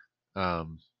ask.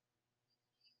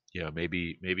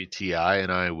 Maybe Ti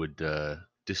and I would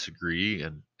disagree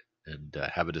and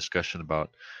have a discussion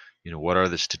about what are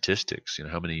the statistics.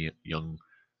 How many young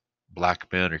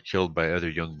black men are killed by other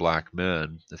young black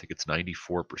men. I think it's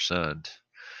 94%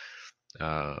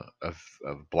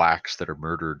 of blacks that are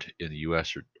murdered in the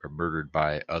U.S. are murdered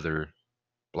by other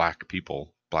black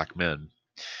people, black men.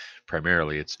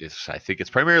 Primarily, it's I think it's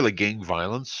primarily gang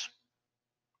violence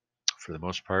for the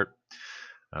most part.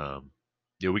 Um,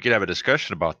 we could have a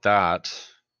discussion about that,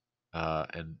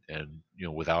 and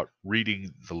without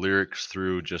reading the lyrics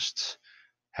through, just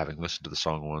having listened to the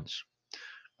song once.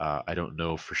 I don't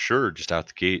know for sure, just out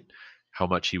the gate, how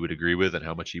much he would agree with and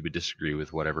how much he would disagree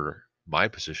with whatever my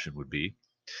position would be.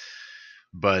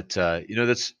 But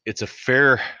it's a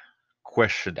fair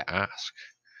question to ask.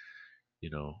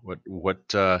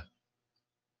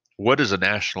 What does a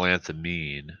national anthem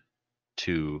mean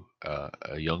to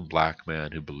a young black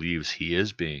man who believes he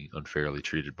is being unfairly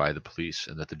treated by the police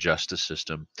and that the justice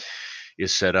system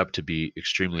is set up to be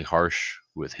extremely harsh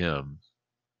with him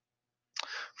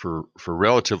for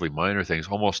relatively minor things,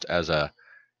 almost as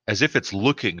if it's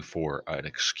looking for an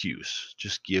excuse.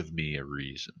 Just give me a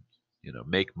reason,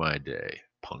 make my day,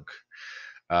 punk.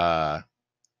 Uh,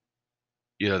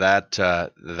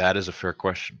 that is a fair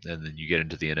question. And then you get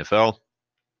into the NFL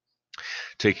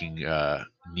taking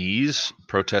knees,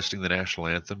 protesting the national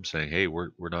anthem, saying, "Hey,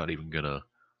 we're not even gonna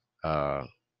uh,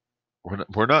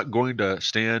 we're not going to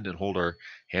stand and hold our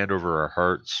hand over our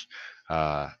hearts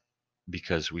uh,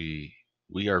 because we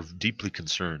are deeply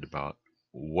concerned about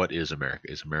what is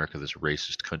America. Is America this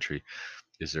racist country?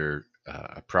 Is there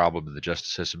a problem in the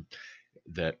justice system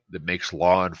that makes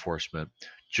law enforcement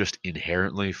just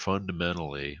inherently,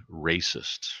 fundamentally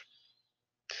racist?"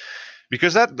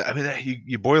 Because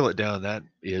you boil it down, that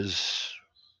is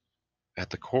at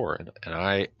the core, and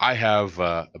I have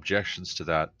objections to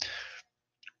that,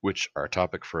 which are a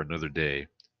topic for another day.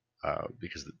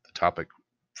 Because the topic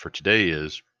for today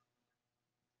is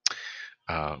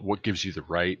what gives you the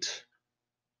right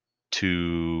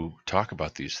to talk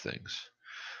about these things.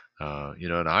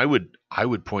 And I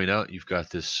would point out, you've got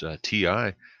this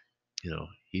Ti.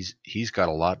 He's got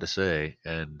a lot to say,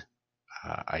 and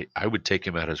I would take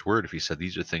him at his word if he said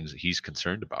these are things that he's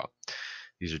concerned about.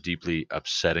 These are deeply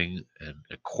upsetting and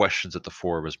questions at the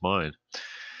fore of his mind.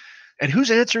 And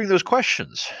who's answering those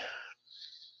questions,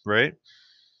 right?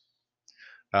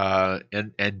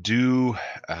 And do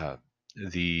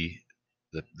the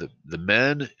the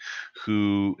men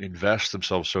who invest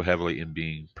themselves so heavily in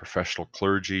being professional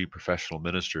clergy, professional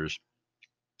ministers,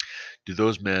 do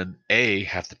those men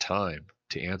have the time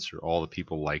to answer all the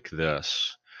people like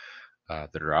this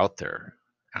that are out there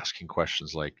asking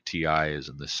questions like Ti is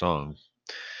in this song?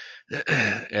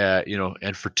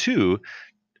 And for two,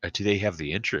 do they have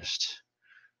the interest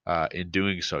in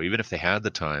doing so? Even if they had the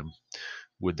time,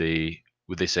 would they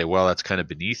say, well, that's kind of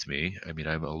beneath me? I mean,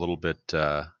 I'm a little bit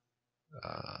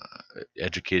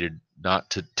educated not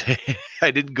to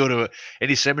I didn't go to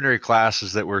any seminary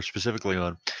classes that were specifically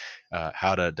on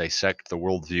how to dissect the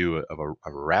worldview of a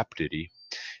rap ditty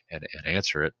and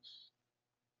answer it.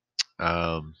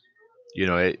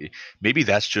 Maybe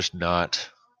that's just not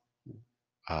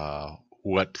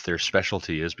what their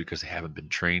specialty is, because they haven't been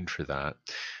trained for that,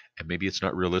 and maybe it's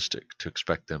not realistic to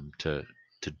expect them to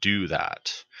do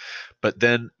that. But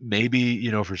then maybe,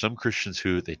 for some Christians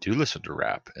who they do listen to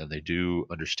rap and they do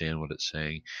understand what it's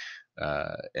saying,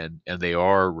 and they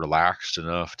are relaxed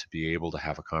enough to be able to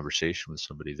have a conversation with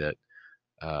somebody that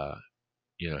uh,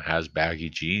 has baggy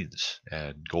jeans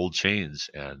and gold chains,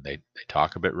 and they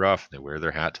talk a bit rough, and they wear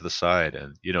their hat to the side,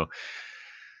 and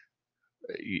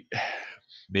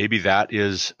maybe that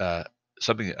is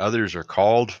something that others are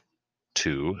called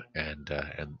to, and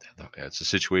it's a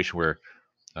situation where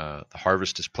the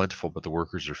harvest is plentiful, but the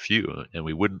workers are few, and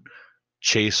we wouldn't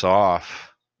chase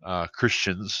off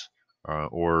Christians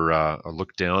or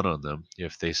look down on them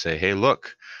if they say, "Hey,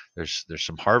 look, there's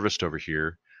some harvest over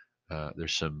here.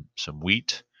 There's some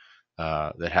wheat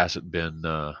that hasn't been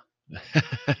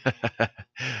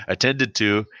attended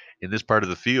to in this part of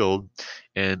the field,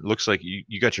 and looks like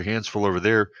you got your hands full over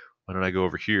there. Why don't I go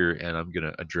over here and I'm going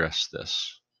to address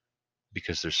this,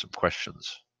 because there's some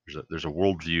questions. There's a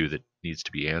worldview that needs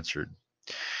to be answered,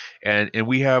 and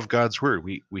we have God's word.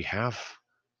 We have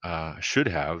should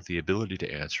have the ability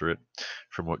to answer it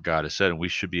from what God has said, and we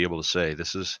should be able to say,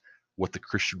 this is what the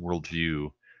Christian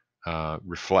worldview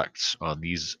reflects on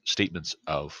these statements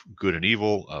of good and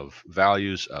evil, of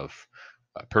values, of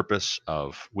purpose,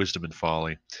 of wisdom and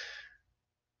folly,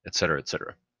 etc.,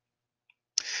 etc.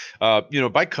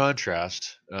 By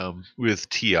contrast, with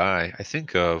Ti, I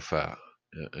think of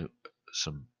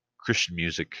some Christian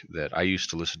music that I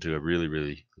used to listen to. I really,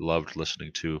 really loved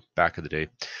listening to back in the day,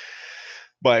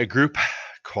 by a group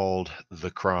called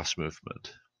the Cross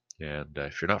Movement. And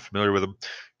if you're not familiar with them,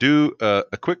 do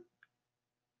a quick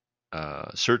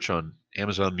search on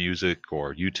Amazon Music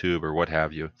or YouTube or what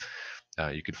have you.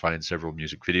 You can find several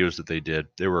music videos that they did.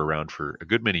 They were around for a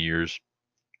good many years.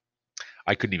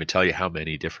 I couldn't even tell you how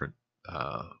many different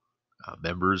uh,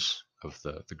 members of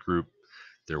the group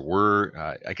there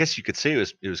were. I guess you could say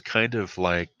it was kind of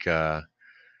like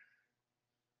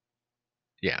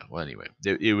yeah. Well, anyway,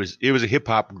 it was a hip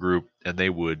hop group, and they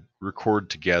would record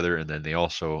together, and then they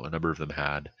also, a number of them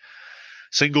had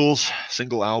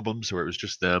single albums where it was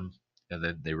just them, and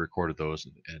then they recorded those,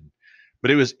 and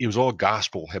but it was all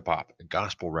gospel hip hop and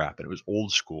gospel rap, and it was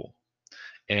old school,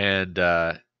 and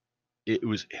it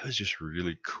was just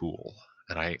really cool,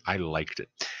 and I liked it,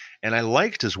 and I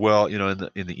liked as well, in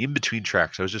the in between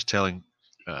tracks. I was just telling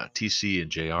TC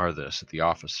and JR this at the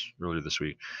office earlier this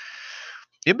week.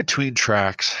 In between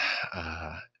tracks,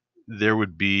 uh, there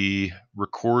would be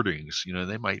recordings.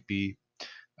 They might be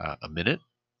a minute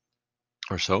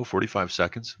or so, 45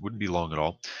 seconds, wouldn't be long at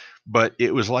all. But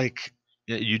it was like,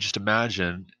 you just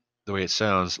imagine the way it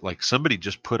sounds like somebody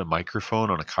just put a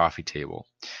microphone on a coffee table,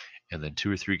 and then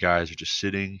two or three guys are just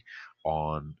sitting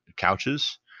on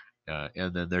couches,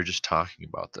 and then they're just talking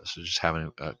about this. They're just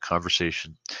having a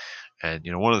conversation. And,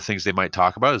 one of the things they might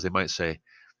talk about is they might say,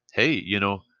 hey,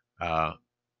 uh,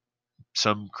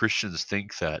 some Christians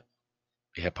think that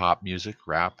hip hop music,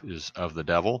 rap, is of the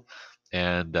devil,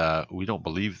 and we don't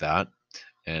believe that.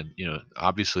 And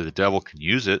obviously the devil can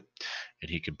use it, and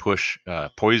he can push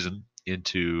poison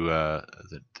into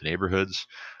the neighborhoods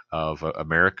of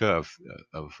America,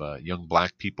 of young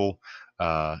black people.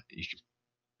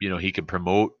 He can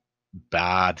promote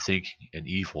bad thinking and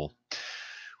evil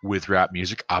with rap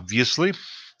music, obviously,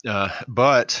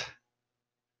 but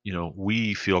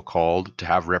we feel called to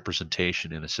have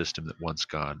representation in a system that wants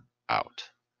God out.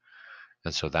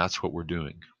 And so that's what we're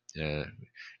doing. Uh,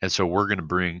 and so we're going to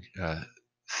bring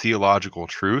theological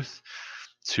truth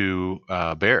to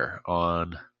bear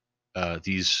on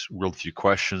these worldview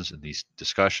questions and these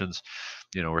discussions.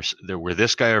 Where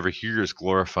this guy over here is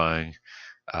glorifying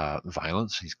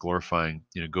violence, he's glorifying,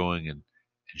 going and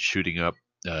shooting up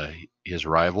his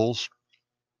rivals,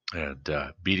 and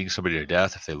beating somebody to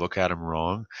death if they look at him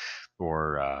wrong,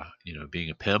 or being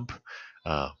a pimp,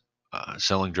 uh,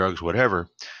 selling drugs, whatever.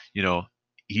 You know,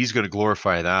 he's going to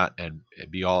glorify that and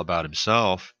be all about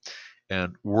himself,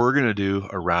 and we're going to do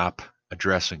a rap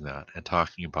addressing that and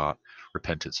talking about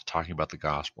repentance, and talking about the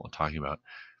gospel, and talking about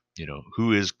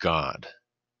who is God.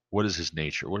 What is his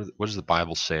nature? What does the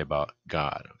Bible say about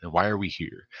God? And why are we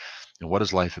here? And what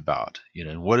is life about?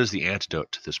 And what is the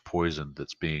antidote to this poison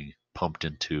that's being pumped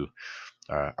into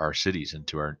our cities,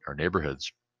 into our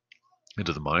neighborhoods,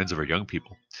 into the minds of our young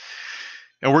people?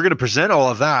 And we're going to present all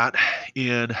of that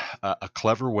in a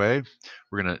clever way.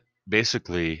 We're going to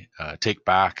basically take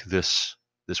back this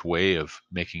way of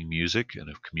making music and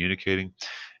of communicating,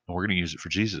 and we're going to use it for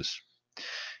Jesus.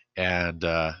 And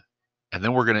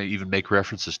then we're going to even make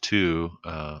references to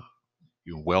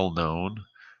well-known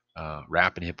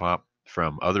rap and hip hop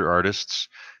from other artists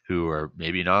who are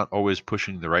maybe not always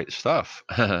pushing the right stuff.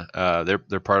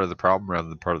 They're part of the problem rather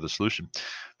than part of the solution.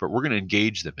 But we're going to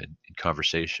engage them in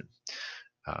conversation,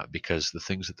 because the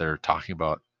things that they're talking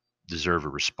about deserve a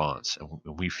response,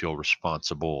 and we feel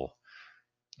responsible.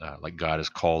 Like God has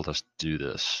called us to do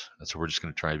this, and so we're just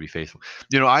going to try to be faithful.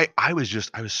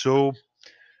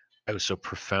 I was so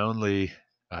profoundly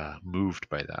moved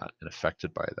by that and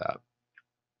affected by that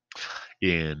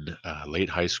in late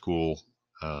high school,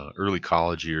 early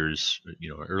college years,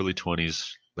 early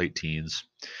 20s, late teens.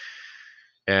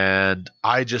 And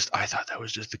I thought that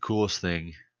was just the coolest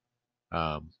thing.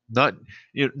 Not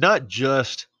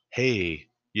just, hey,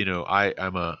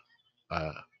 I'm a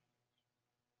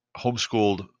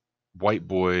homeschooled white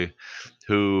boy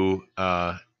who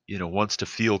wants to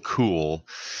feel cool,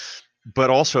 but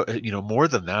also, more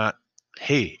than that,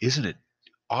 hey, isn't it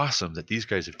awesome that these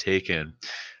guys have taken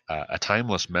a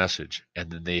timeless message,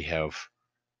 and then they have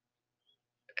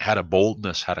had a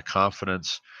boldness, had a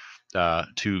confidence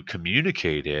to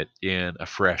communicate it in a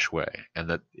fresh way, and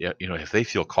that if they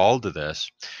feel called to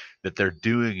this, that they're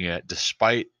doing it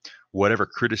despite whatever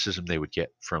criticism they would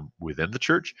get from within the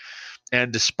church,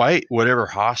 and despite whatever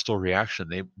hostile reaction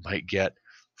they might get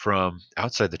from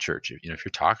outside the church. If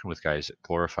you're talking with guys that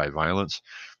glorify violence,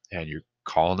 and you're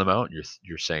calling them out, and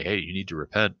you're saying, hey, you need to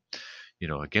repent.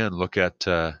 Again, look at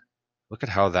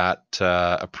how that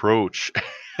approach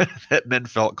that men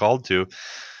felt called to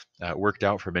worked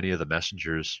out for many of the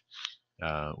messengers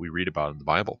we read about in the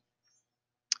Bible.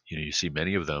 You see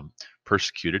many of them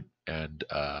persecuted and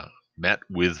met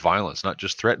with violence, not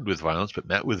just threatened with violence, but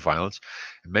met with violence.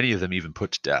 And many of them even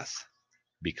put to death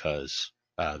because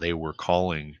they were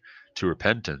calling to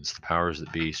repentance, the powers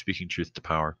that be, speaking truth to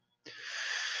power.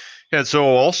 And so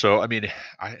also, I mean,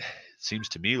 it seems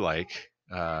to me like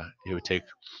it would take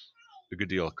a good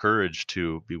deal of courage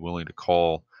to be willing to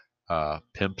call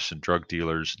pimps and drug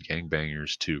dealers and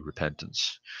gangbangers to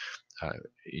repentance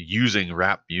using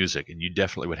rap music, and you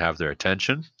definitely would have their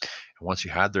attention. And once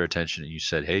you had their attention, and you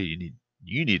said, "Hey,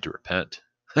 you need to repent.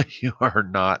 You are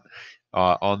not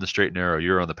on the straight and narrow.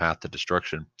 You're on the path to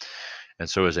destruction." And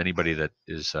so is anybody that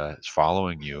is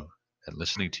following you and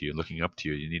listening to you, looking up to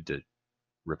you. You need to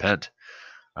repent.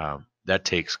 That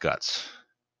takes guts,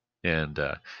 and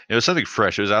it was something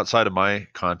fresh. It was outside of my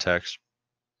context,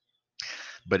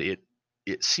 but it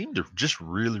seemed to just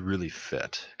really really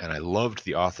fit, and I loved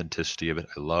the authenticity of it.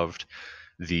 I loved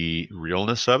the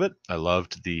realness of it. I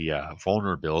loved the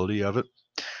vulnerability of it.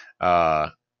 Uh,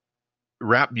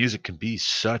 Rap music can be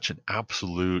such an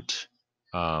absolute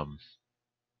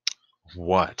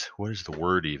what is the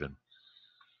word even,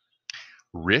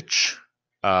 rich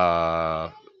uh,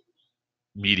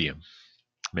 medium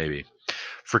maybe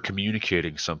for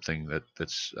communicating something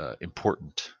that's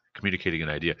important, communicating an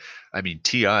idea. I mean,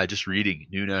 Ti, just reading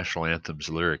New National Anthem's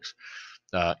lyrics,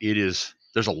 there's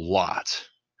a lot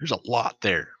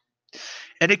there,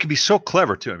 and it can be so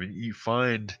clever too. I mean, you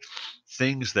find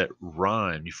things that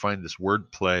rhyme, you find this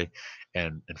wordplay,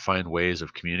 and find ways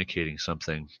of communicating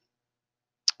something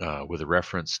with a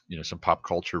reference, some pop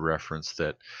culture reference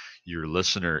that your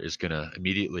listener is going to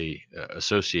immediately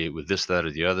associate with this, that,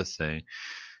 or the other thing.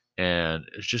 And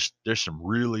it's just there's some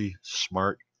really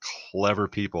smart, clever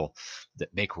people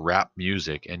that make rap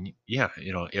music, and yeah,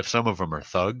 if some of them are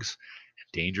thugs,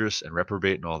 dangerous, and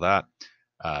reprobate, and all that,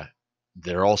 uh,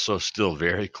 they're also still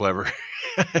very clever,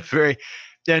 very,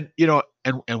 and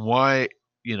why,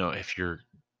 if you're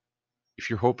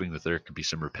hoping that there could be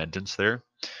some repentance there,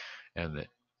 and that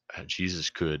Jesus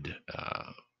could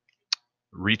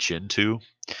reach into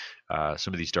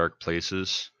some of these dark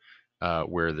places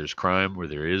where there's crime, where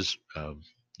there is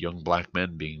young black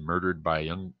men being murdered by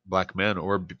young black men,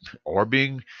 or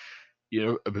being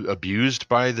abused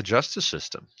by the justice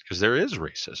system, because there is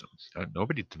racism.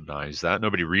 Nobody denies that.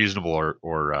 Nobody reasonable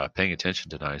or paying attention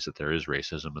denies that there is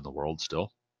racism in the world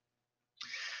still.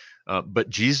 But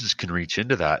Jesus can reach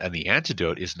into that, and the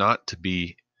antidote is not to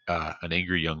be an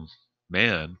angry young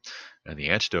man, and the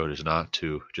antidote is not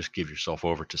to just give yourself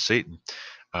over to Satan.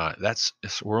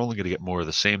 We're only going to get more of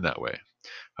the same that way.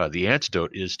 The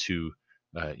antidote is to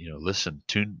listen,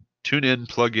 tune in,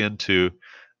 plug into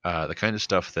the kind of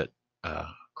stuff that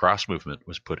Cross Movement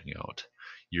was putting out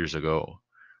years ago,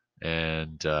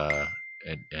 and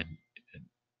and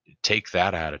take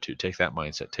that attitude, take that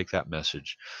mindset, take that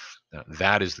message.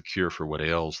 That is the cure for what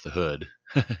ails the hood,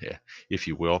 if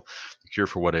you will, the cure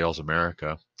for what ails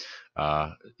America.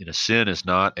 Sin is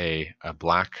not a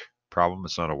black problem.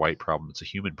 It's not a white problem. It's a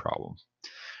human problem.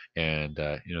 And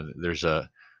there's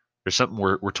something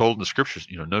we're told in the scriptures.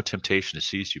 No temptation has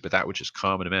seized you, but that which is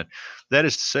common to man. That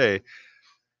is to say,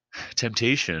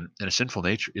 temptation and a sinful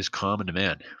nature is common to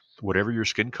man, whatever your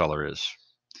skin color is.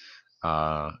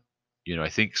 I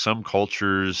think some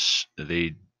cultures,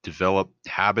 they develop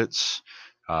habits,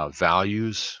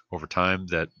 values over time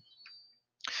that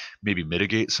maybe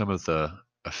mitigate some of the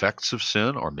effects of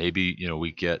sin, or maybe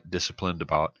we get disciplined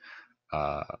about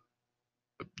uh,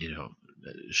 you know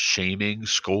shaming,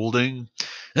 scolding,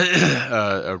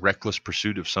 a reckless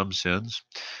pursuit of some sins.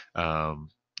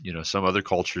 Some other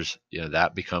cultures,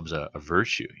 that becomes a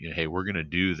virtue. Hey, we're going to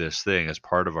do this thing as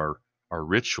part of our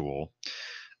ritual,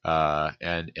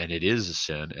 and it is a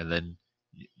sin. And then,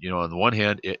 on the one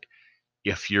hand,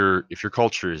 if your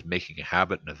culture is making a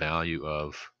habit and a value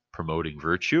of promoting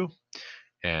virtue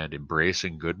and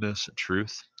embracing goodness and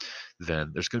truth, then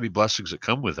there's going to be blessings that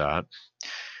come with that.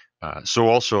 So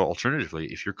also, alternatively,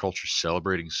 if your culture is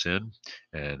celebrating sin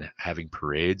and having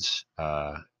parades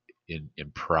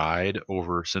in pride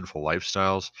over sinful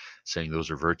lifestyles, saying those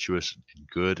are virtuous and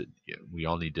good, we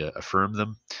all need to affirm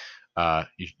them.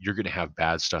 You're going to have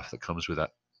bad stuff that comes with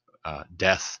that: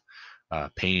 death,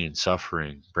 pain,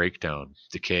 suffering, breakdown,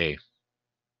 decay.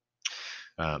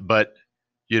 But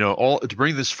all to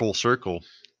bring this full circle,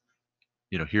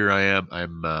 here I am.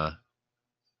 I'm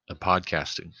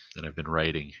podcasting, and I've been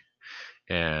writing,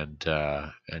 and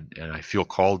I feel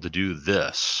called to do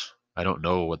this. I don't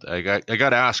know what I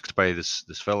got asked by this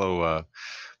fellow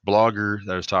blogger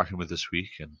that I was talking with this week,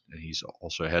 and he's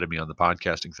also ahead of me on the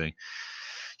podcasting thing.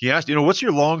 He asked, what's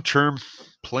your long-term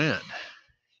plan?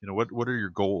 What are your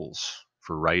goals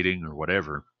for writing or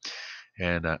whatever?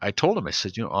 And I told him, I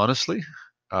said, honestly,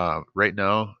 right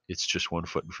now it's just one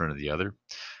foot in front of the other.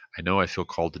 I know I feel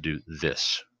called to do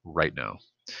this right now.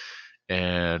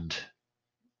 And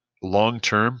long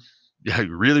term, yeah,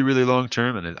 really, really long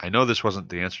term, and I know this wasn't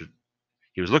the answer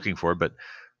he was looking for, but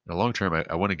in the long term,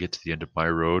 I want to get to the end of my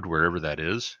road, wherever that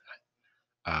is,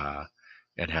 uh,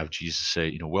 and have Jesus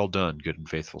say, well done, good and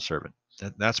faithful servant.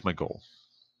 That's my goal,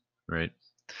 right?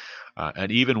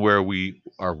 And even where we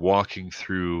are walking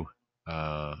through,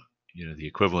 the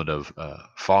equivalent of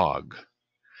fog,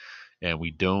 and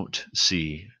we don't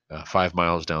see 5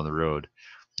 miles down the road,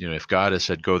 if God has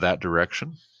said go that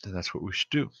direction, then that's what we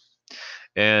should do.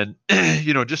 And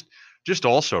just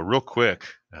also real quick,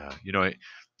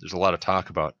 there's a lot of talk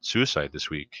about suicide this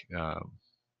week. I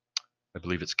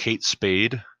believe it's Kate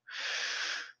Spade,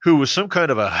 who was some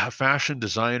kind of a fashion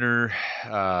designer.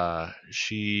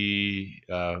 She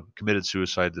committed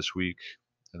suicide this week,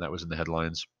 and that was in the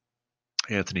headlines.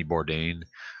 Anthony Bourdain,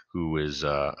 who is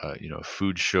a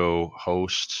food show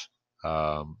host,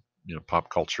 pop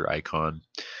culture icon.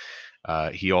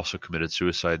 He also committed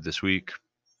suicide this week.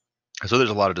 So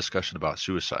there's a lot of discussion about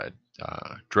suicide.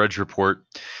 Drudge Report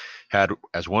had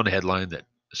as one headline that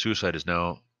suicide is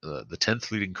now the 10th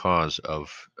leading cause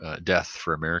of death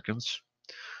for Americans.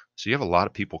 So you have a lot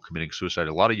of people committing suicide,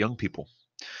 a lot of young people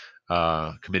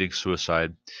committing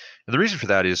suicide. And the reason for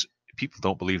that is people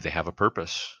don't believe they have a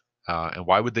purpose. And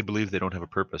why would they believe they don't have a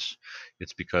purpose?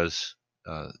 It's because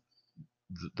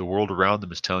the world around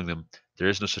them is telling them there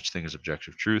is no such thing as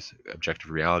objective truth, objective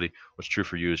reality. What's true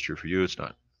for you is true for you. It's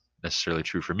not necessarily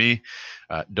true for me.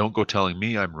 Don't go telling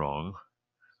me I'm wrong.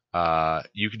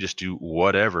 You can just do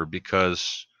whatever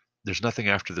because there's nothing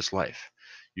after this life.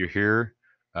 You're here,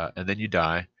 and then you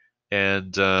die,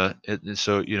 and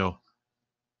so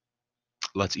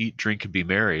let's eat, drink, and be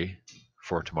merry,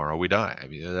 for tomorrow we die. I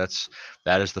mean,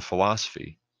 that is the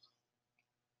philosophy.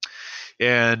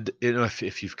 And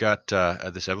if you've got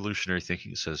this evolutionary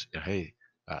thinking that says, hey,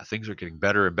 things are getting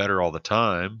better and better all the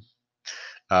time,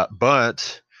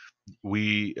 but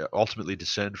we ultimately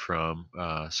descend from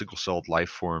single-celled life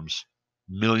forms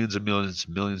millions and millions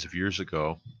and millions of years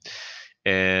ago,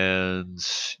 and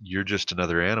you're just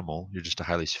another animal. You're just a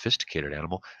highly sophisticated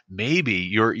animal. Maybe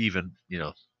you're even,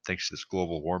 thanks to this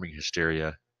global warming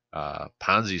hysteria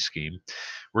Ponzi scheme,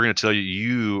 we're going to tell you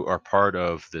you are part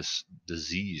of this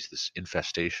disease, this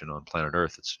infestation on planet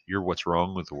Earth. You're what's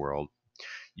wrong with the world,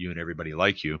 you and everybody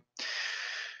like you.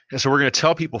 And so we're going to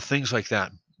tell people things like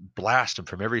that, blast them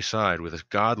from every side with this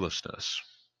godlessness.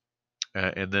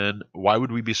 And then why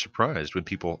would we be surprised when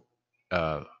people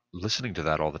listening to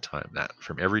that all the time, that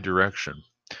from every direction,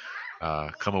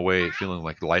 come away feeling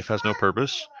like life has no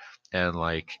purpose, and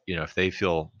like if they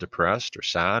feel depressed or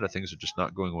sad or things are just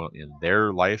not going well in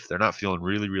their life, they're not feeling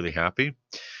really, really happy.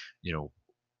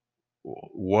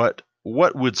 What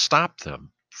would stop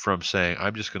them from saying,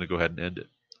 I'm just going to go ahead and end it,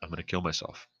 I'm going to kill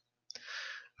myself?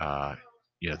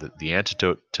 The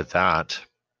antidote to that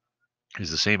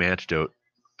is the same antidote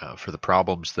for the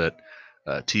problems that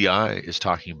T.I. is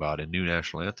talking about in New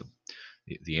National Anthem.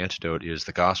 The antidote is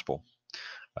the gospel.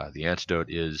 The antidote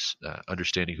is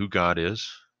understanding who God is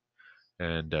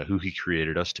and who He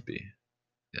created us to be.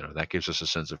 That gives us a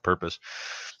sense of purpose.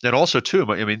 And also, too,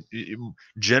 I mean,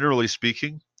 generally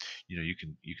speaking, you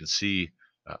can see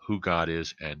who God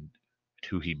is and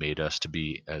who He made us to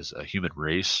be as a human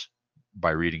race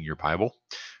by reading your Bible.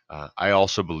 I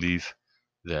also believe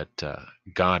that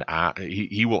God,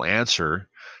 he will answer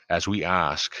as we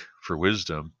ask for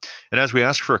wisdom and as we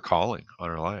ask for a calling on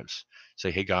our lives.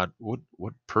 Say, hey, God, what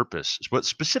purpose, what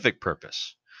specific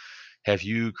purpose have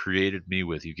you created me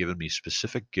with? You've given me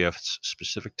specific gifts,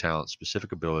 specific talents,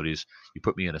 specific abilities. You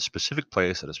put me in a specific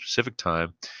place at a specific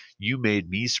time. You made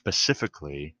me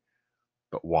specifically,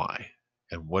 but why?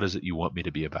 And what is it you want me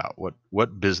to be about?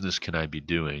 What business can I be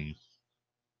doing?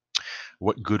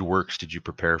 What good works did you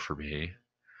prepare for me?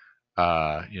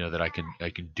 That I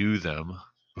can do them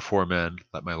before men.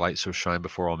 Let my light so shine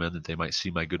before all men that they might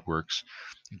see my good works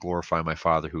and glorify my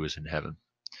Father who is in heaven.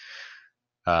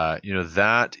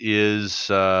 That is,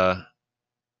 I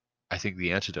think,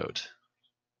 the antidote,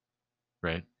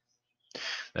 right?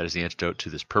 That is the antidote to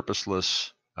this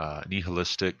purposeless,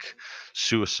 nihilistic,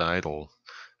 suicidal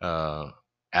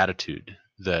attitude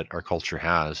that our culture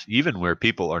has, even where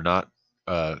people are not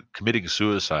committing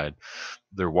suicide.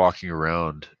 They're walking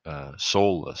around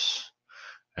soulless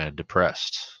and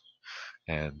depressed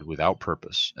and without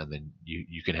purpose. And then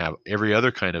you can have every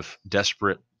other kind of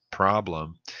desperate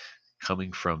problem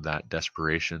coming from that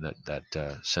desperation,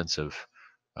 that sense of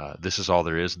this is all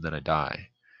there is, and then I die.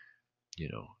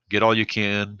 Get all you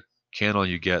can all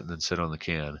you get, and then sit on the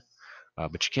can.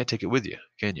 but you can't take it with you,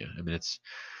 can you? I mean,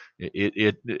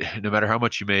 no matter how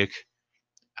much you make,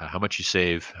 how much you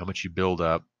save, how much you build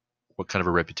up, what kind of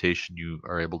a reputation you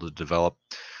are able to develop.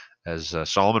 As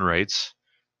Solomon writes,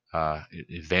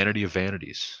 vanity of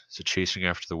vanities. It's a chasing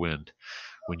after the wind.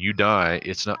 When you die,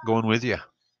 it's not going with you.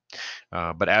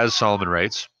 But as Solomon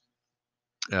writes,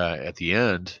 at the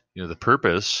end, the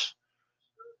purpose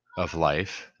of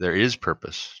life, there is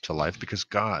purpose to life because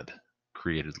God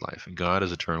created life, and God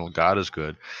is eternal. God is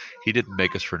good. He didn't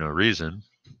make us for no reason.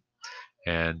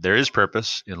 And there is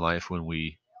purpose in life when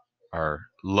we are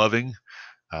loving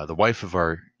the wife of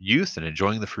our youth and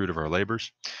enjoying the fruit of our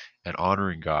labors and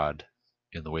honoring God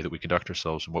in the way that we conduct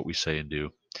ourselves and what we say and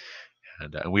do.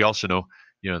 And we also know,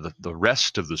 the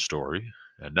rest of the story.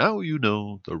 And now you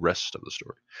know the rest of the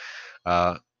story.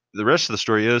 The rest of the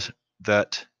story is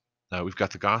that we've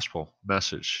got the gospel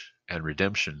message and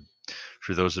redemption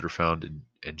for those that are found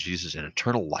in Jesus and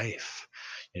eternal life.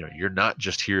 You're not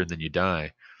just here and then you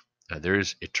die. There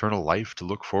is eternal life to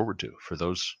look forward to for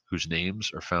those whose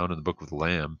names are found in the book of the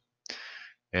Lamb.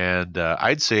 And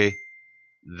I'd say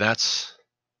that's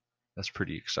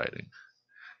pretty exciting.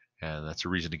 And that's a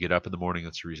reason to get up in the morning.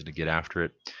 That's a reason to get after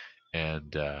it.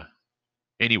 And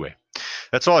anyway,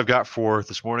 that's all I've got for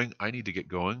this morning. I need to get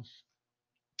going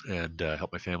and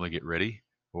help my family get ready.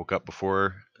 Woke up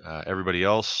before everybody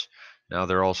else. Now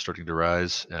they're all starting to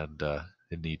rise and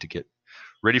they need to get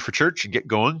ready for church and get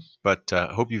going. But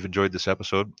I hope you've enjoyed this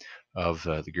episode of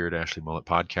the Garrett Ashley Mullet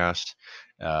Podcast.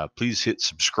 Please hit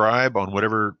subscribe on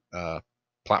whatever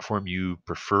platform you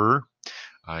prefer.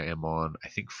 I am on, I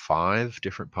think, 5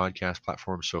 different podcast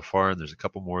platforms so far, and there's a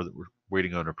couple more that we're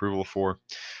waiting on approval for.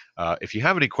 If you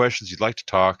have any questions, you'd like to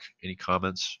talk, any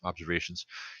comments, observations,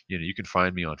 you can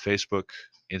find me on Facebook,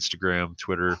 Instagram,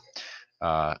 Twitter.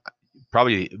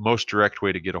 Probably the most direct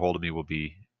way to get a hold of me will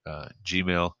be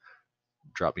Gmail.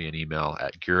 Drop me an email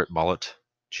at Garrett Mullet,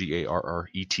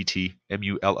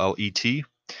 GarrettMullet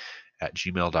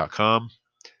 @gmail.com.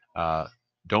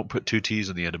 Don't put 2 T's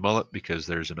on the end of mullet because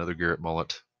there's another Garrett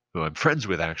Mullet who I'm friends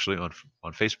with actually on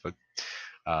Facebook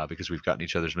because we've gotten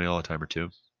each other's mail a time or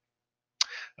two.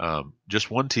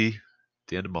 Just 1 T at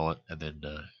the end of mullet, and then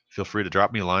feel free to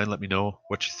drop me a line. Let me know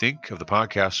what you think of the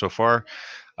podcast so far.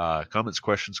 Comments,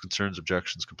 questions, concerns,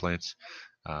 objections, complaints.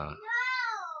 I'm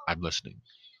listening.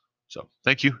 So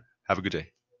thank you. Have a good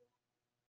day.